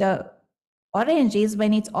 The orange is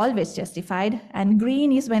when it's always justified, and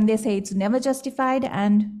green is when they say it's never justified,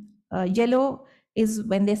 and yellow is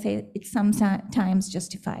when they say it's sometimes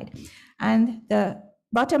justified. And the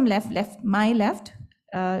bottom left, my left,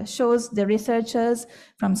 shows the researchers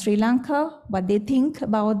from Sri Lanka, what they think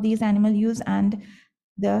about these animal use, and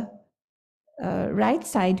the right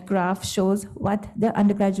side graph shows what the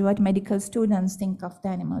undergraduate medical students think of the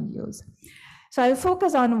animal use. So I'll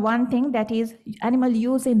focus on one thing, that is animal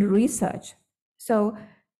use in research. So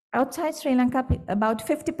outside Sri Lanka, about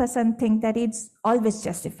 50% think that it's always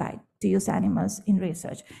justified to use animals in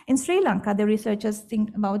research. In Sri Lanka, the researchers think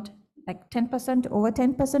about like 10%, over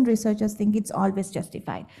 10% researchers think it's always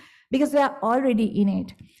justified, because they are already in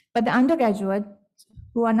it. But the undergraduates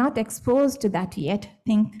who are not exposed to that yet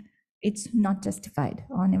think it's not justified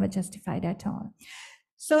or never justified at all.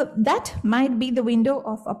 So that might be the window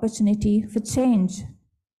of opportunity for change,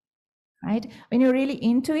 right? When you're really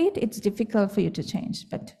into it, it's difficult for you to change.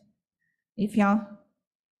 But if you're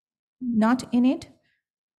not in it,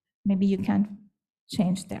 maybe you can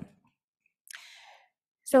change them.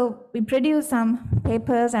 So we produced some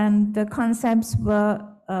papers, and the concepts were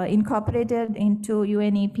incorporated into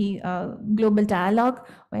UNEP Global Dialogue,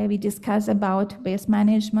 where we discuss about waste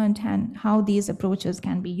management and how these approaches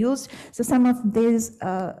can be used. So some of these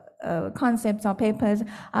concepts or papers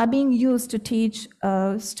are being used to teach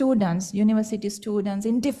students, university students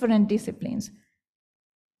in different disciplines.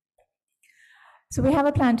 So we have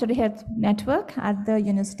a planetary health network at the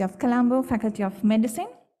University of Colombo, Faculty of Medicine,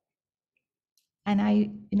 and I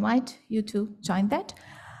invite you to join that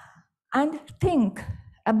and think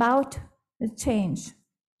about the change.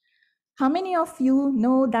 How many of you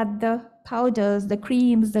know that the powders, the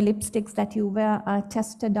creams, the lipsticks that you wear are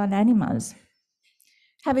tested on animals?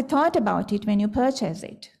 Have you thought about it when you purchase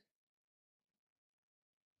it?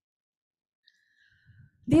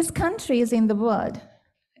 These countries in the world,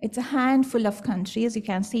 it's a handful of countries. You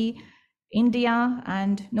can see India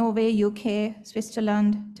and Norway, UK,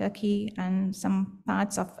 Switzerland, Turkey, and some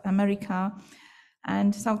parts of America.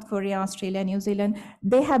 and South Korea, Australia, New Zealand,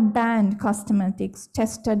 they have banned cosmetics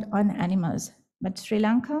tested on animals. But Sri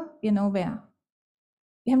Lanka, we're nowhere.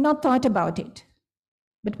 We have not thought about it.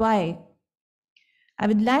 But why? I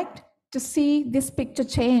would like to see this picture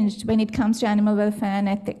changed when it comes to animal welfare and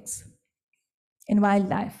ethics in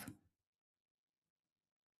wildlife.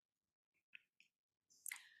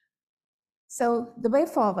 So the way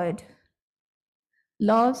forward,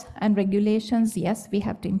 laws and regulations, yes, we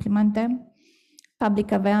have to implement them.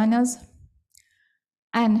 Public awareness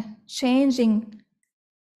and changing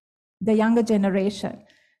the younger generation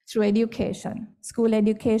through education, school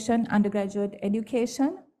education, undergraduate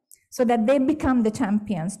education, so that they become the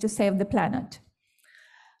champions to save the planet.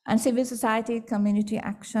 And civil society, community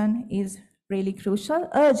action is really crucial.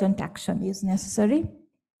 Urgent action is necessary.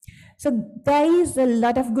 So there is a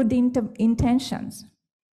lot of good intentions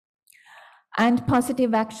and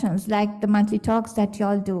positive actions like the monthly talks that you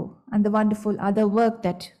all do and the wonderful other work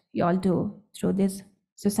that you all do through this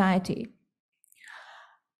society.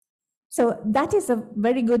 So that is a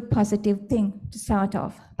very good positive thing to start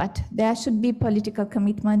off, but there should be political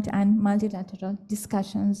commitment and multilateral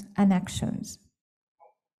discussions and actions.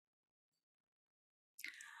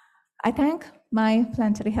 I thank my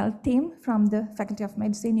planetary health team from the Faculty of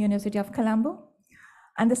Medicine, University of Colombo,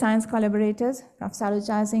 and the science collaborators, Prof.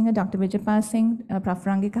 Sarojaa Singh, Dr. Vijaypal Singh, Prof.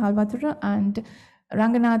 Rangi Kahalwathura, and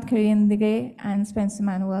Ranganath Kirindige and Spencer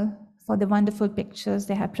Manuel for the wonderful pictures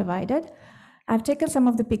they have provided. I've taken some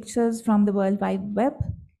of the pictures from the World Wide Web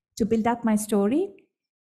to build up my story.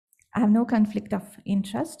 I have no conflict of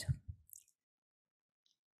interest.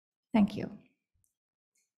 Thank you.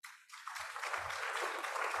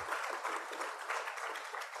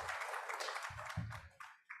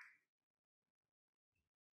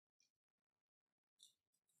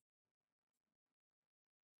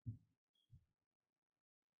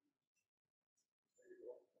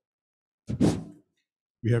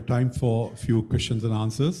 We have time for a few questions and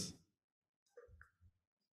answers.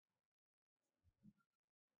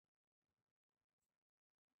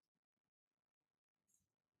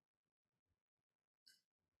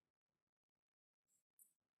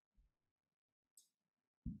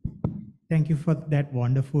 Thank you for that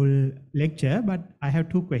wonderful lecture, but I have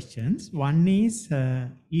two questions. One is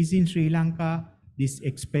in Sri Lanka these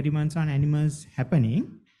experiments on animals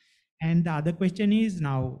happening? And the other question is,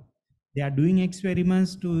 now they are doing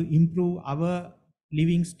experiments to improve our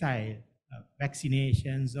living style,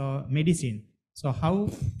 vaccinations or medicine. So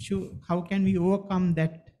how can we overcome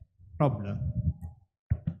that problem?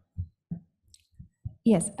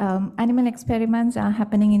 Yes, animal experiments are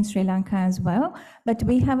happening in Sri Lanka as well, but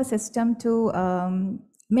we have a system to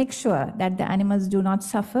make sure that the animals do not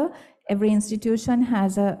suffer. Every institution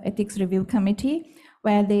has an ethics review committee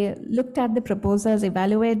where they looked at the proposals,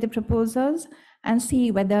 evaluate the proposals, and see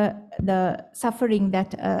whether the suffering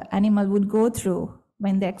that an animal would go through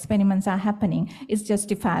when the experiments are happening is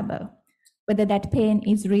justifiable, whether that pain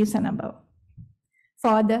is reasonable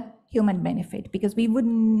for the human benefit, because we would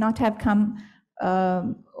not have come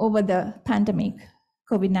over the pandemic,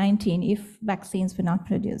 COVID-19, if vaccines were not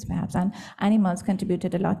produced, perhaps, and animals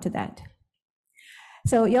contributed a lot to that.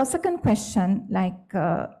 So your second question, like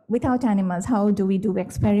without animals, how do we do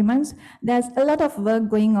experiments? There's a lot of work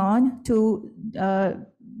going on to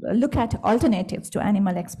look at alternatives to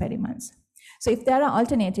animal experiments. So if there are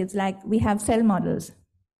alternatives, like we have cell models,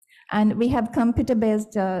 and we have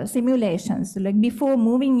computer-based simulations. So like before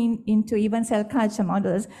moving into even cell culture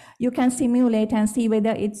models, you can simulate and see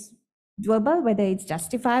whether it's doable, whether it's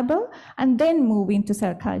justifiable, and then move into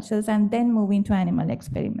cell cultures and then move into animal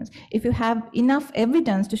experiments. If you have enough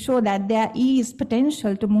evidence to show that there is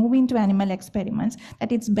potential to move into animal experiments,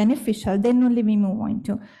 that it's beneficial, then only we move on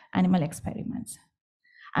to animal experiments.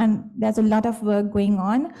 And there's a lot of work going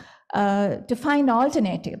on to find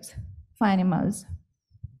alternatives for animals.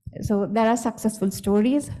 So there are successful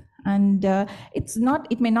stories, and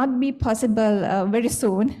it may not be possible very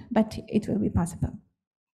soon, but it will be possible.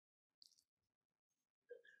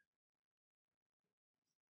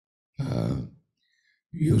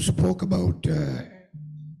 You spoke about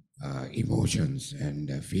emotions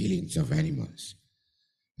and feelings of animals,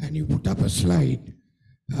 and you put up a slide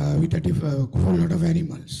with a whole lot of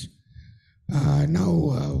animals.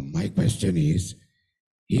 Now, my question is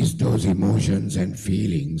those emotions and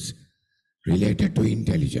feelings related to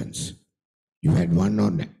intelligence? You had one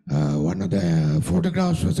of the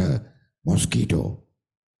photographs was a mosquito,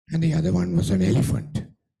 and the other one was an elephant.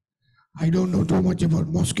 I don't know too much about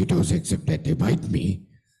mosquitoes except that they bite me,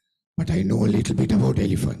 but I know a little bit about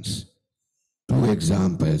elephants. Two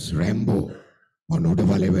examples, Rambo on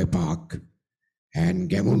Udawalawe Park and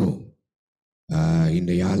Gamuno in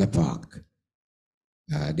the Yala Park.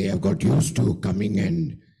 They have got used to coming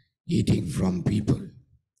and eating from people.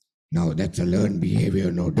 Now that's a learned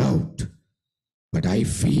behavior, no doubt. But I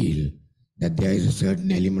feel that there is a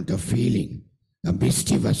certain element of feeling, a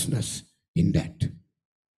mischievousness in that.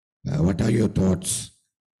 What are your thoughts?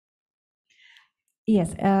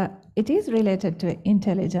 Yes, it is related to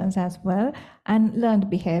intelligence as well and learned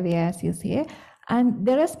behavior, as you say. And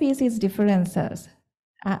there are species differences.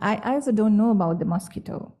 I also don't know about the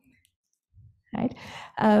mosquito, right?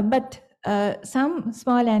 But some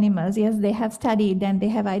small animals, yes, they have studied and they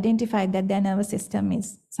have identified that their nervous system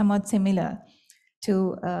is somewhat similar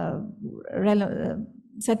to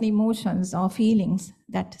certain emotions or feelings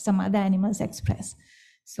that some other animals express.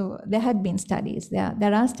 So there had been studies,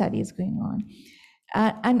 there are studies going on.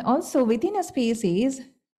 And also within a species,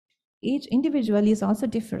 each individual is also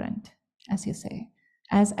different, as you say,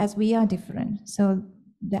 as we are different. So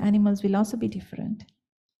the animals will also be different.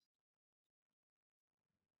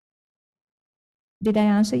 Did I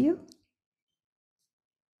answer you?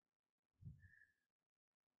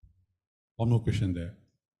 One more question there.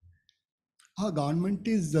 Our government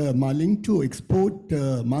is mulling to export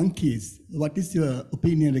monkeys. What is your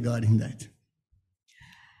opinion regarding that?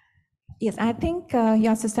 Yes, I think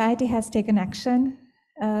your society has taken action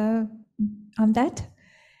on that.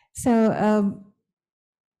 So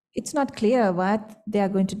it's not clear what they are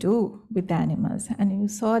going to do with the animals. And you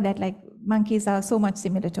saw that like monkeys are so much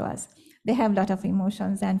similar to us. They have a lot of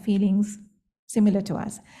emotions and feelings similar to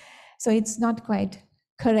us. So it's not quite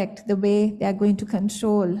correct the way they are going to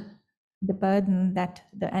control the burden that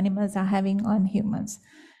the animals are having on humans.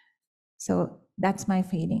 So that's my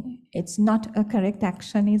feeling. It's not a correct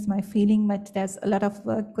action is my feeling, but there's a lot of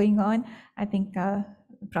work going on. I think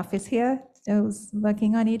Prof is here, who's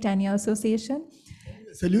working on it, and your association.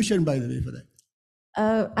 Solution, by the way, for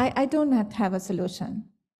that? I don't have a solution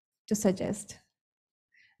to suggest,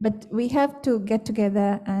 but we have to get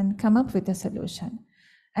together and come up with a solution.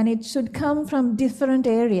 And it should come from different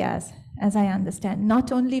areas, as I understand,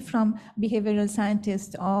 not only from behavioral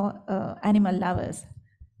scientists or animal lovers.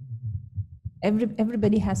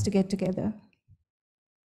 Everybody has to get together.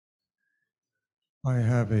 I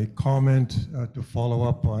have a comment to follow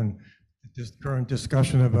up on this current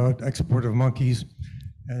discussion about export of monkeys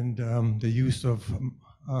and the use of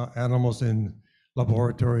animals in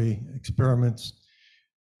laboratory experiments.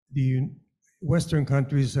 The Western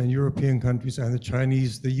countries and European countries and the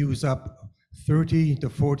Chinese, they use up 30 to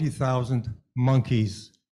 40,000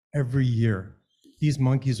 monkeys every year. These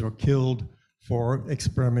monkeys are killed for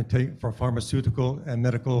pharmaceutical and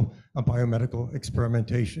medical and biomedical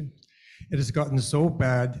experimentation. It has gotten so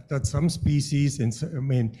bad that some species, and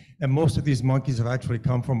most of these monkeys have actually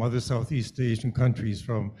come from other Southeast Asian countries,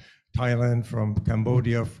 from Thailand, from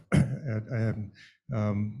Cambodia, and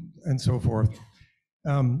so forth.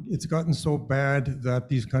 It's gotten so bad that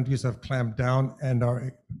these countries have clamped down and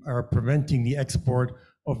are preventing the export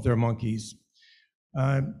of their monkeys.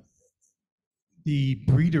 The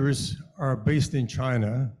breeders are based in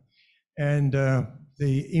China, and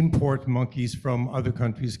they import monkeys from other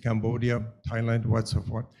countries, Cambodia, Thailand, what so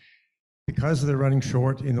forth. Because they're running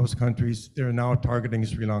short in those countries, they're now targeting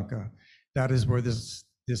Sri Lanka. That is where this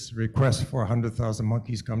request for 100,000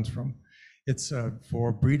 monkeys comes from. It's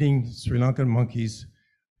for breeding Sri Lankan monkeys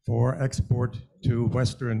for export to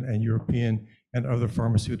Western and European and other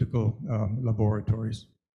pharmaceutical laboratories.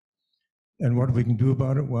 And what we can do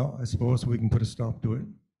about it? Well, I suppose we can put a stop to it.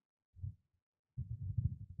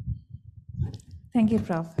 Thank you,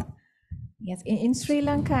 Prof. Yes, in Sri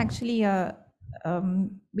Lanka, actually,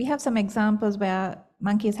 we have some examples where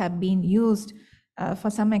monkeys have been used for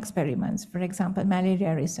some experiments, for example,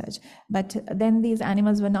 malaria research. But then these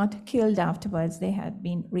animals were not killed afterwards, they had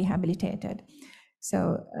been rehabilitated.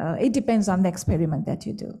 So it depends on the experiment that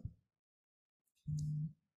you do.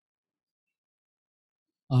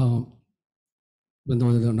 Not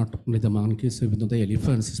only the monkeys, even though the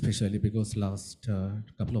elephants, especially because last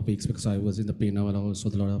couple of weeks, because I was in the Pinavala, also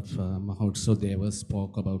a lot of mahouts, so they ever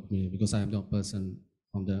spoke about me because I am the person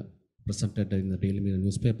from the presented in the Daily Mirror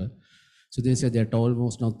newspaper. So they said that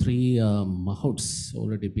almost now 3 mahouts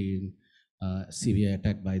already been severe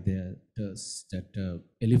attacked by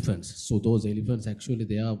elephants. So those elephants actually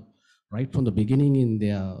they are right from the beginning in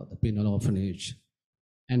the Pinavala orphanage.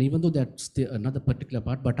 And even though that's another particular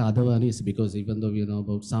part, but other one is because even though you know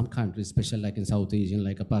about some countries, especially like in South Asian,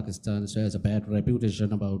 like Pakistan, so has a bad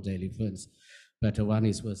reputation about the elephants. But one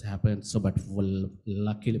is what's happened. So, but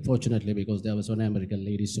luckily, fortunately, because there was one American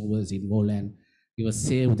lady who was involved and he was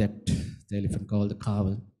saved that the elephant called the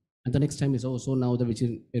cow. And the next time is also now the which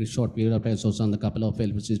in very short period of time is also on the couple of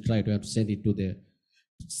which is try to have to send it to the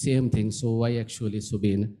same thing. So I actually so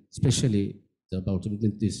been especially about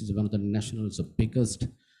this is one of the national's biggest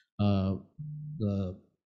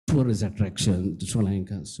tourist attraction to Sri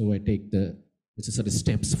Lanka. So I take the necessary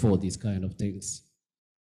steps for these kind of things.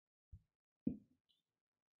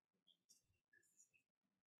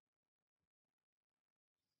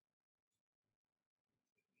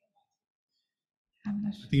 I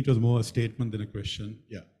think it was more a statement than a question.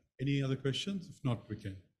 Yeah. Any other questions? If not, we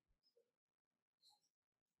can.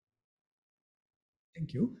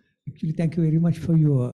 Thank you. Actually, thank you very much for your